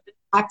important?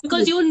 Absolutely.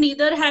 Because you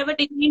neither have a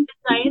degree in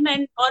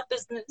design or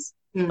business,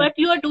 but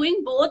you are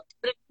doing both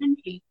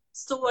brilliantly.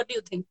 So what do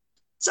you think?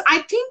 So I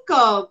think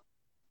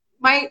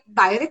my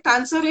direct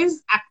answer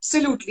is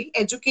absolutely.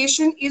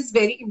 Education is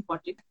very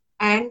important.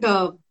 And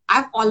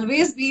I've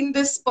always been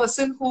this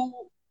person who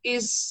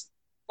is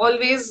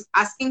always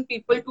asking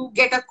people to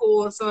get a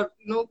course or,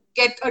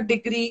 get a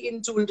degree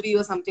in jewelry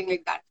or something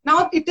like that.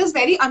 Now, it is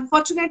very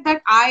unfortunate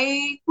that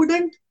I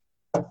couldn't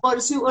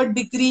pursue a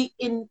degree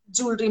in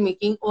jewelry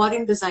making or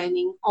in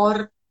designing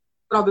or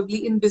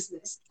probably in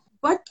business.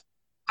 But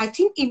I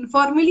think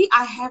informally,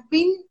 I have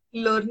been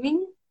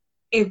learning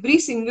every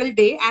single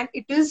day, and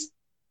it is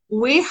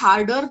way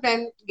harder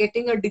than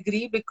getting a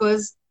degree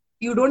because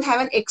you don't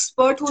have an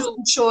expert who's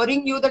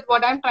ensuring you that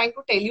what I'm trying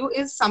to tell you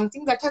is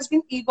something that has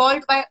been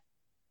evolved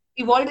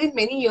in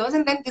many years,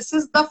 and then this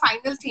is the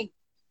final thing.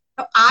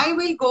 So I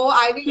will go,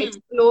 I will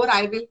explore,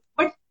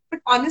 but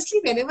honestly,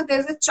 whenever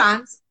there's a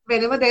chance,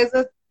 whenever there's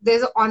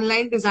an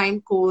online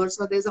design course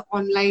or there's an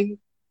online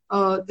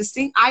this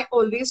thing, I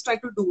always try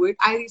to do it.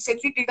 I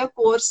recently did a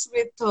course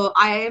with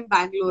IIM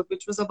Bangalore,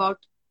 which was about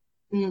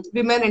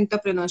women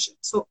entrepreneurship.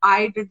 So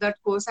I did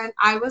that course, and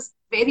I was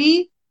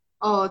very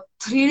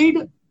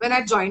thrilled when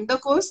I joined the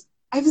course.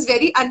 I was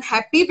very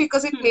unhappy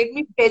because it made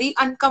me very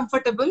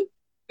uncomfortable,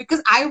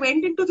 because I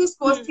went into this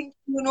course thinking,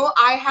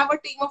 I have a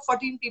team of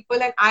 14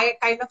 people and I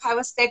kind of have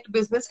a set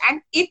business,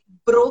 and it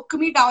broke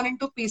me down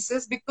into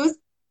pieces because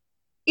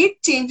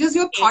it changes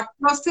your thought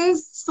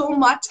process so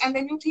much. And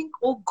then you think,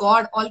 oh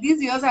God, all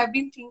these years I've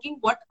been thinking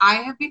what I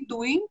have been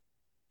doing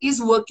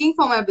is working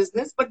for my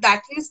business, but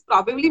that is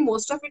probably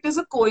most of it is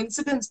a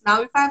coincidence.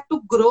 Now, if I have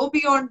to grow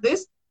beyond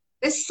this,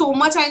 there's so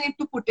much I need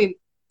to put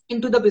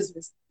into the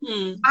business.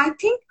 I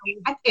think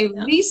at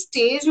every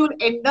stage you'll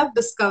end up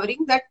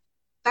discovering that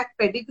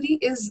pedigree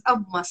is a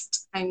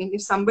must. I mean,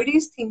 if somebody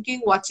is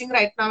watching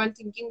right now and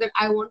thinking that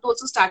I want to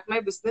also start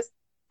my business,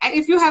 and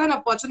if you have an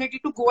opportunity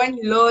to go and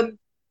learn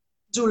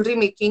jewelry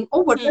making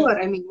or whatever,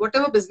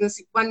 whatever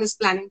business one is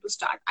planning to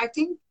start, I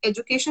think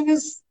education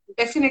is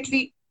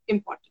definitely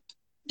important.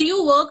 Do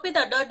you work with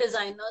other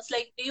designers?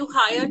 Like, do you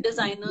hire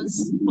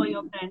designers for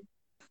your brand?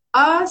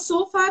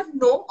 So far,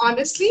 no.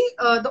 Honestly,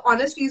 the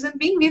honest reason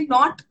being, we're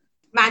not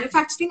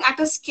manufacturing at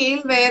a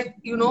scale where,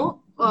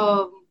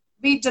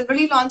 we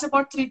generally launch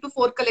about 3 to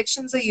 4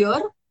 collections a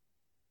year,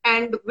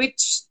 and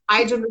which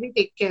I generally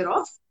take care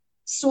of.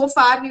 So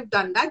far, we've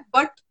done that.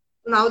 But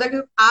now that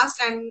you've asked,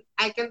 and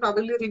I can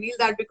probably reveal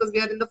that because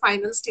we are in the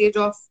final stage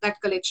of that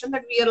collection,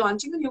 that we are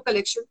launching a new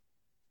collection,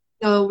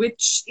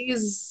 which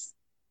is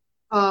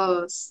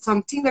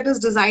something that is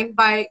designed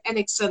by an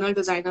external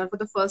designer for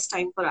the first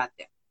time for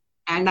Adya.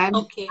 And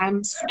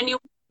I'm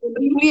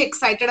really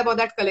excited about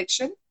that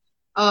collection.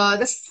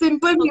 The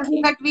simple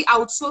reason that we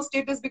outsourced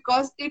it is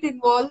because it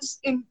involves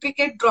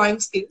intricate drawing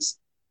skills,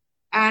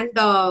 and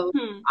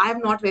I'm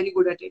not very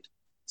good at it.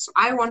 So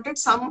I wanted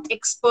some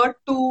expert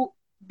to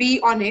be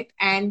on it,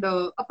 and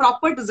a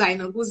proper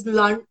designer who's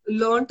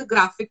learned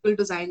graphical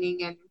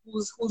designing and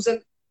who's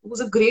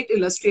a great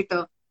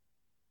illustrator.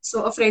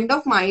 So a friend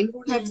of mine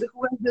who has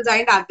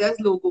designed Adya's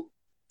logo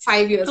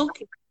 5 years ago.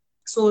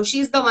 So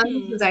she's the one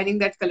who's designing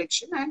that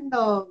collection,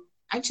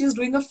 and she's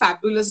doing a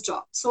fabulous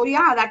job. So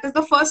yeah, that is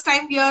the first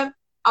time we are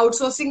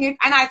outsourcing it,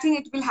 and I think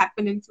it will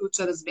happen in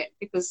future as well,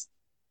 because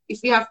if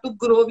we have to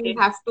grow, we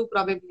have to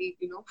probably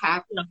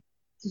have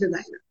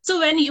designer. So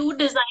when you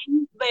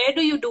design, where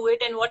do you do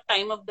it and what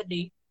time of the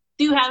day?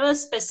 Do you have a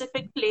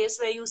specific place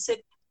where you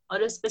sit, or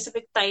a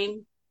specific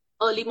time,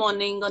 early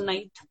morning or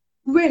night?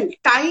 Well,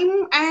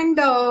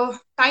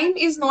 time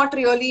is not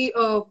really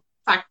a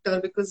factor,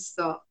 because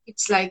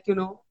it's like,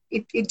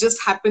 it just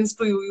happens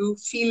to you. You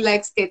feel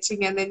like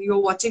sketching, and then you're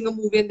watching a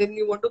movie, and then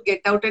you want to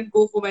get out and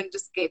go home and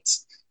just sketch.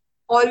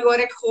 Or you are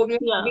at home,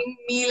 you're having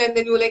meal, and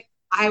then you're like,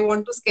 I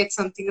want to sketch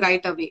something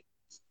right away.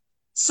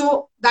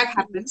 So that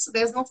happens. So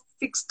there's no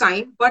fixed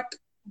time, but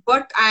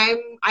I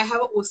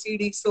have a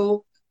OCD,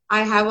 so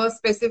I have a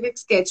specific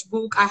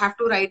sketchbook. I have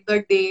to write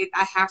the date.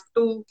 I have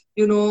to,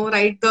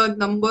 write the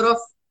number of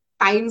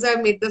times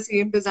I've made the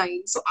same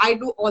design. So I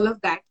do all of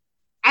that.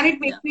 And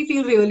it makes me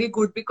feel really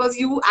good, because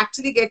you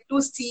actually get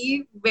to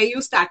see where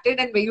you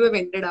started and where you have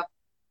ended up.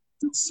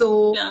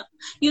 So,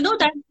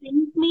 that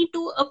brings me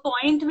to a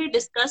point we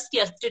discussed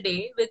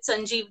yesterday with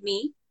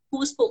Sanjeevni,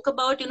 who spoke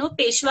about,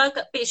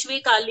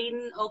 Peshwe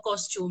Kalin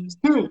costumes.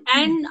 Hmm.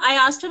 And I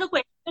asked her a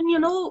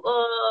question,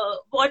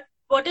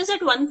 what is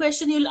that one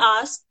question you'll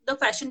ask the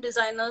fashion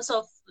designers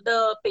of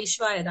the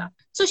Peshwa era?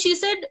 So she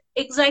said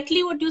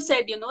exactly what you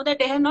said, that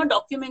they have not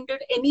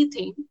documented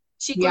anything.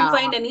 She couldn't Yeah.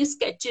 find any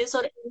sketches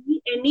or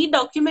any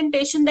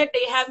documentation that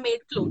they have made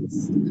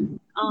clothes.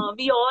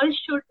 We all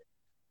should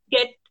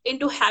get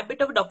into habit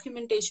of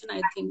documentation,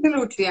 I think.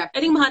 Absolutely. I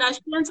think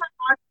Maharashtrians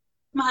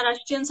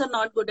are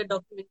not good at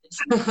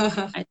documentation,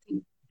 I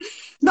think.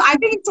 No, I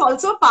think it's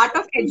also a part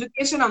of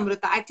education,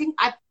 Amrita. I think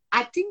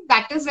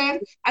that is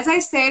where, as I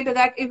said,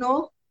 that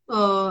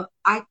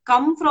I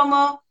come from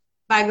a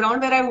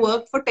background where I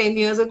worked for 10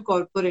 years in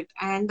corporate,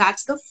 and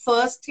that's the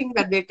first thing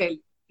that they tell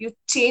you. You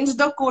change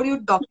the code, you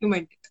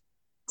document it.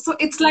 So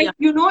it's like,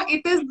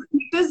 it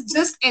is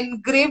just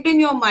engraved in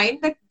your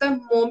mind that the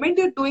moment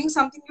you're doing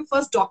something, you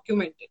first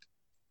document it.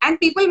 And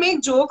people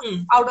make jokes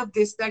out of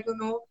this that,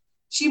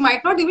 she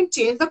might not even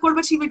change the code,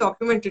 but she will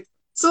document it.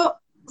 So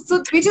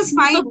which is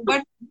fine,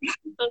 but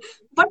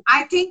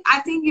I think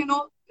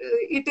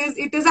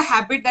it is a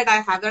habit that I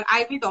have, that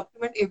I will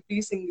document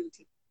every single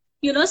thing.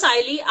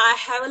 Saili, I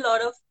have a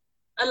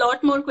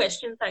lot more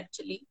questions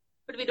actually,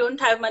 but we don't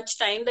have much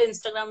time. The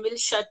Instagram will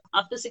shut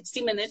after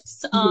 60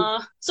 minutes.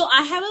 So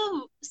I have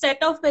a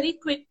set of very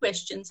quick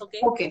questions.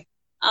 Okay.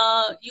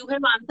 You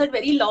have answered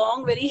very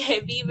long, very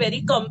heavy,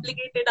 very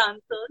complicated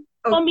answers.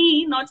 Okay. For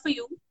me, not for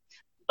you.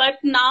 But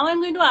now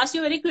I'm going to ask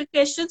you very quick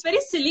questions,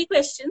 very silly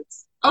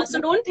questions. Okay. So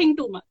don't think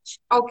too much.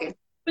 Okay.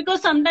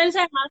 Because sometimes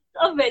I ask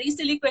a very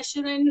silly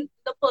question and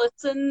the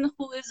person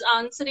who is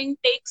answering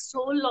takes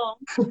so long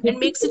and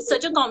makes it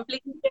such a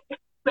complicated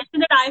question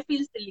that I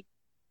feel silly.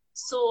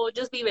 So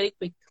just be very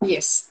quick.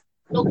 Yes.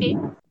 Okay.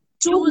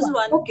 Choose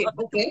one. Okay.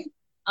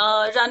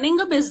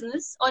 Running a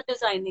business or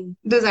designing?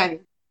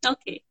 Designing.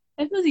 Okay.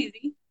 That was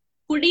easy.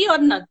 Hoodie or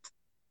nut?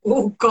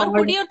 Oh God. Or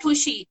hoodie or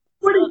thushi?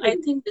 I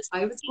think this.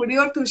 I was hoodie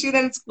or thushi,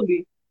 then it's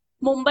hoodie.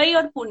 Mumbai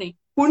or Pune?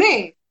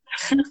 Pune.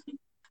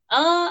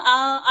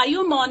 Are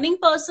you a morning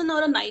person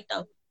or a night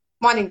owl?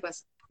 Morning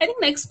person. I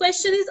think next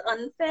question is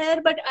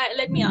unfair, but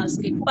let me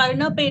ask it.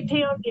 Parna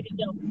Pethe or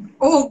Girija?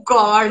 Oh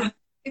God.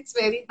 It's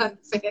very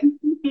unfair.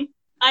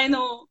 I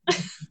know.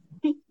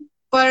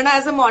 Parna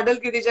as a model,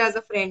 Girija as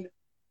a friend.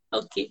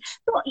 Okay.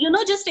 So,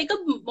 just take a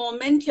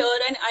moment here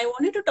and I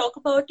wanted to talk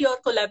about your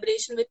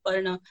collaboration with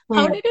Parna.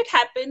 How did it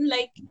happen?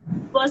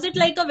 Was it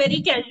like a very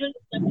casual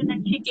discussion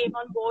and she came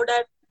on board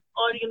or,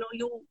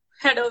 you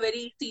had a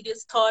very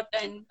serious thought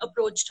and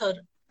approached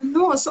her?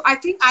 No. So I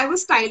think I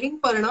was styling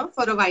Parna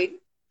for a while,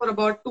 for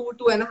about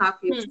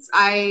 2.5 years.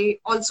 I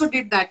also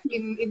did that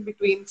in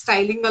between,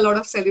 styling a lot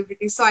of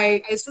celebrities. So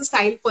I used to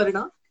style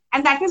Parna.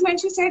 And that is when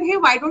she said, hey,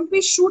 why don't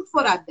we shoot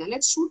for Adya?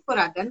 Let's shoot for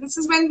Adya. And this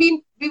is when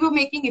we were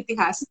making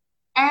Itihas.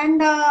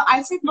 And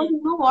I said, no,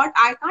 you know what?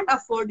 I can't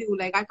afford you.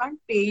 I can't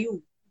pay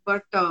you.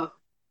 But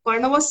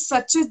Parna was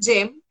such a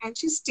gem and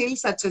she's still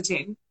such a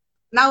gem.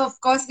 Now, of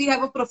course, we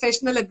have a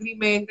professional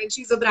agreement and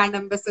she's a brand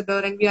ambassador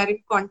and we are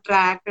in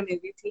contract and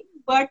everything.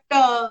 But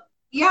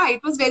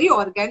it was very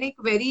organic,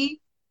 a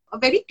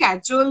very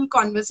casual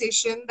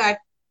conversation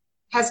that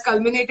has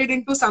culminated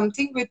into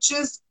something which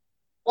is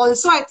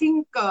also, I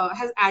think,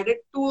 has added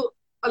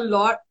a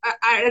lot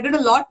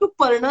to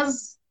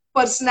Parna's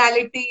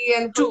personality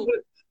and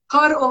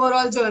her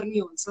overall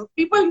journey also.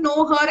 People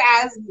know her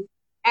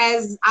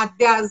as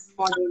Adya's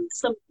model.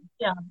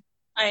 Yeah,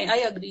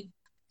 I agree.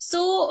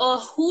 So,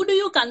 who do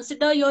you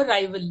consider your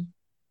rival,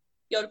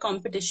 your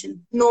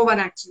competition? No one,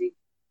 actually.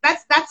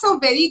 That's a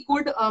very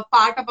good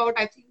part about,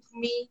 I think,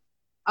 me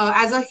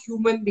as a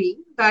human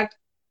being, that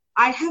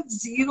I have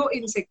zero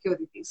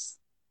insecurities.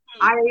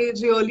 I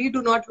really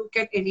do not look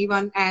at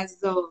anyone as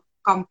a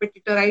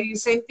competitor. I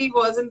recently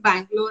was in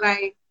Bangalore.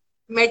 I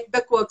met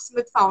the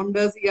Quirksmith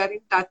founders. We are in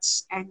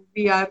touch and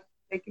we are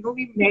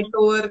we met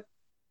over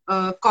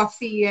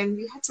coffee and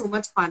we had so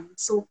much fun.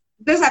 So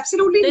there's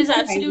absolutely no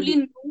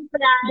brand.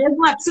 There's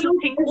no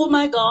absolutely. Oh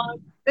my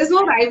God. There's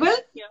no rival.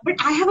 Yeah. But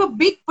I have a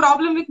big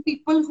problem with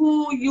people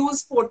who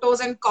use photos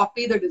and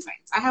copy the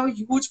designs. I have a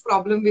huge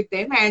problem with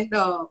them and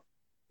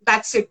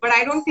that's it. But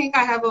I don't think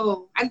I have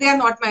and they are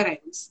not my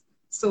rivals.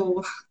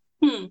 So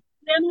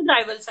they're not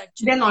rivals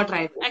actually. They're not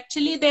rivals.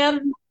 Actually,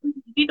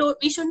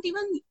 we shouldn't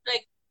even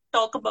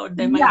talk about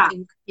them, yeah. I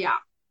think. Yeah.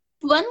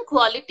 One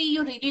quality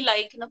you really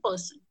like in a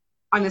person?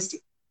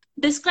 Honesty.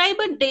 Describe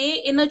a day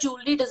in a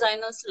jewelry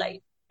designer's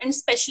life, and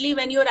especially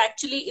when you're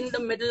actually in the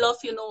middle of,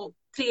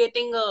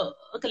 creating a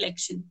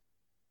collection.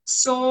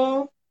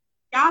 So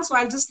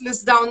I'll just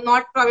list down,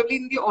 not probably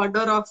in the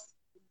order of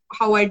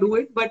how I do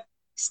it, but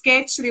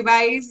sketch,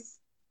 revise,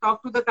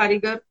 talk to the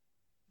karigar,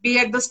 be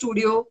at the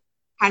studio,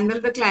 handle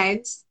the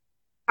clients,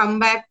 come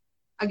back,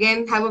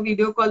 again have a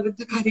video call with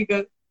the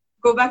karigar,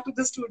 go back to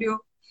the studio,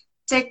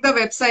 check the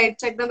website,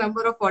 check the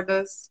number of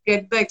orders,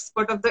 get the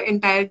expert of the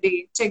entire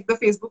day, check the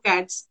Facebook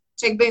ads,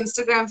 check the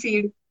Instagram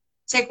feed,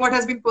 check what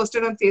has been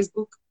posted on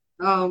Facebook.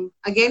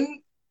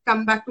 Again,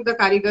 come back to the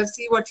karigar,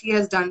 see what he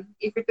has done.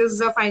 If it is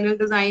a final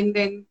design,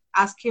 then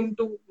ask him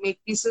to make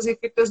pieces. If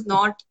it is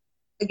not,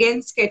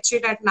 again sketch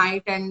it at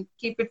night and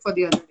keep it for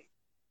the other day.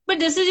 But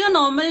this is your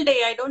normal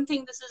day. I don't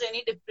think this is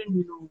any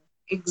different. No,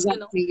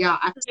 exactly. Yeah,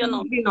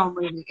 absolutely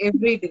normal day,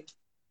 every day.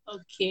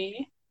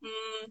 Okay.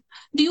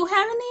 Do you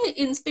have any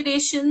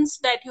inspirations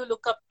that you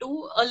look up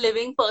to, a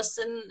living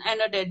person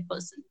and a dead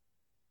person?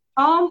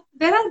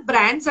 There are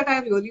brands that I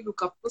really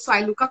look up to. So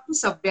I look up to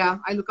Sabya,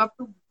 I look up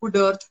to Good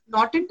Earth,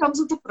 not in terms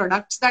of the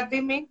products that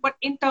they make, but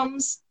in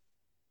terms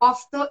of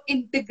the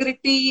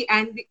integrity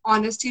and the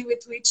honesty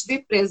with which they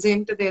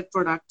present their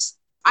products.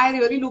 I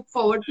really look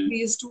forward to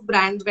these two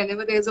brands.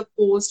 Whenever there's a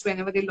post,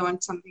 whenever they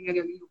launch something, I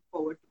really look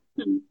forward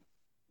to.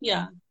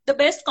 Yeah. The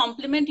best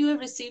compliment you have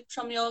received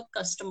from your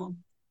customer?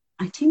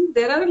 I think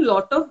there are a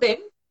lot of them.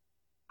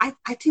 I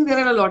think there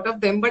are a lot of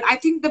them, but I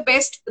think the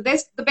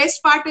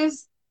best part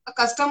is a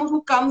customer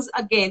who comes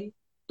again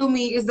to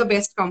me is the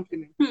best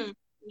compliment.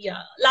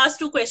 Yeah. Last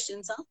two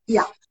questions. Huh?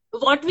 Yeah.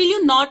 What will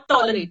you not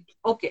tolerate?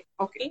 Okay.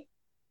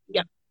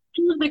 Yeah.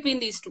 Choose between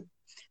these two.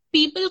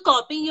 People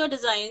copying your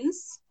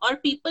designs or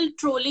people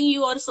trolling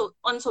you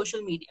on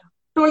social media?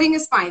 Trolling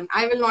is fine.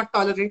 I will not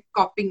tolerate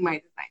copying my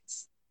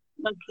designs.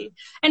 Okay.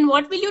 And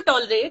what will you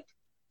tolerate?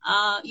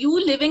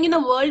 You living in a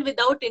world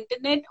without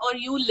internet or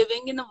you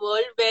living in a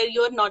world where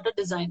you're not a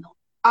designer?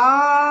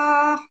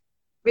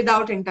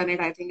 Without internet,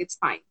 I think it's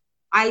fine.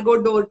 I'll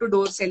go door to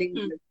door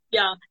selling.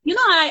 Yeah. You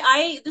know,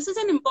 I this is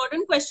an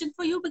important question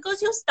for you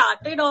because you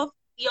started off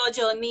your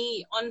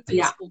journey on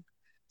Facebook. Yeah.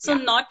 So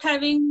not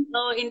having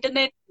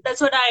internet,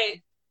 that's what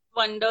I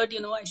wondered,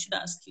 I should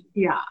ask you.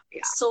 Yeah.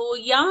 So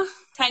yeah,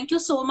 thank you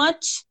so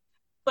much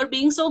for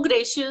being so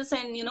gracious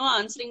and,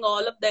 answering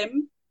all of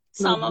them.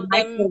 Some of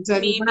them may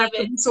be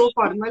very so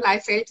formal. I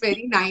felt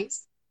very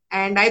nice.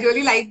 And I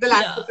really liked the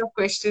last set of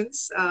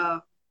questions.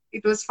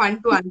 It was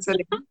fun to answer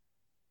them.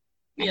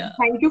 Yeah.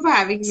 Thank you for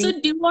having me. So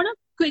do you want to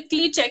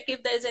quickly check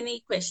if there's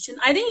any question?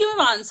 I think you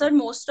have answered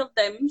most of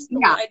them. So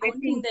I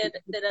don't think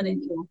there are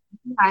any.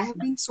 I have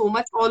been so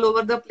much all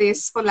over the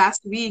place for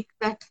last week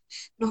that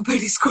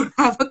nobody's going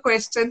to have a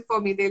question for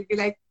me. They'll be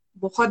like,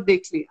 "Bahut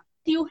dekh liya."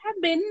 You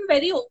have been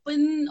very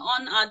open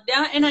on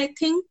Adya, and I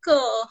think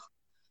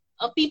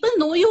people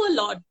know you a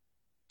lot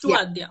through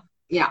Adya.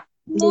 Yeah.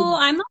 So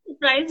I'm not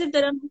surprised if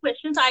there are no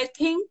questions. I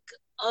think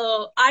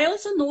I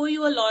also know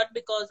you a lot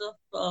because of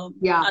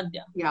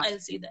Adya. Yeah. I'll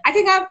see that. I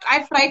think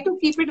I've tried to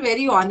keep it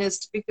very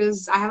honest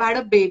because I have had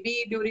a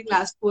baby during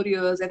last 4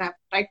 years and I've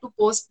tried to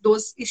post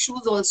those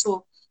issues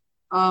also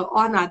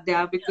on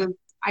Adya because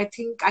I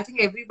think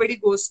everybody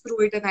goes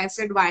through it and I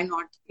said, why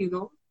not?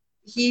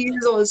 He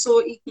is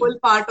also equal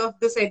part of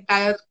this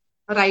entire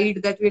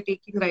ride that we're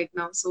taking right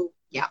now. So,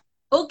 yeah.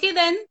 Okay,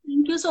 then.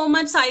 Thank you so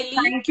much, Saili.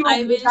 Thank you,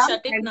 I will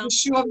shut it now. I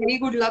wish you a very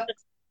good luck.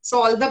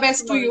 So, all the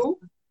best to you.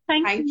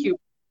 Thank you.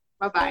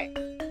 Bye-bye.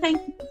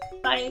 Thank you.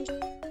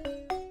 Bye.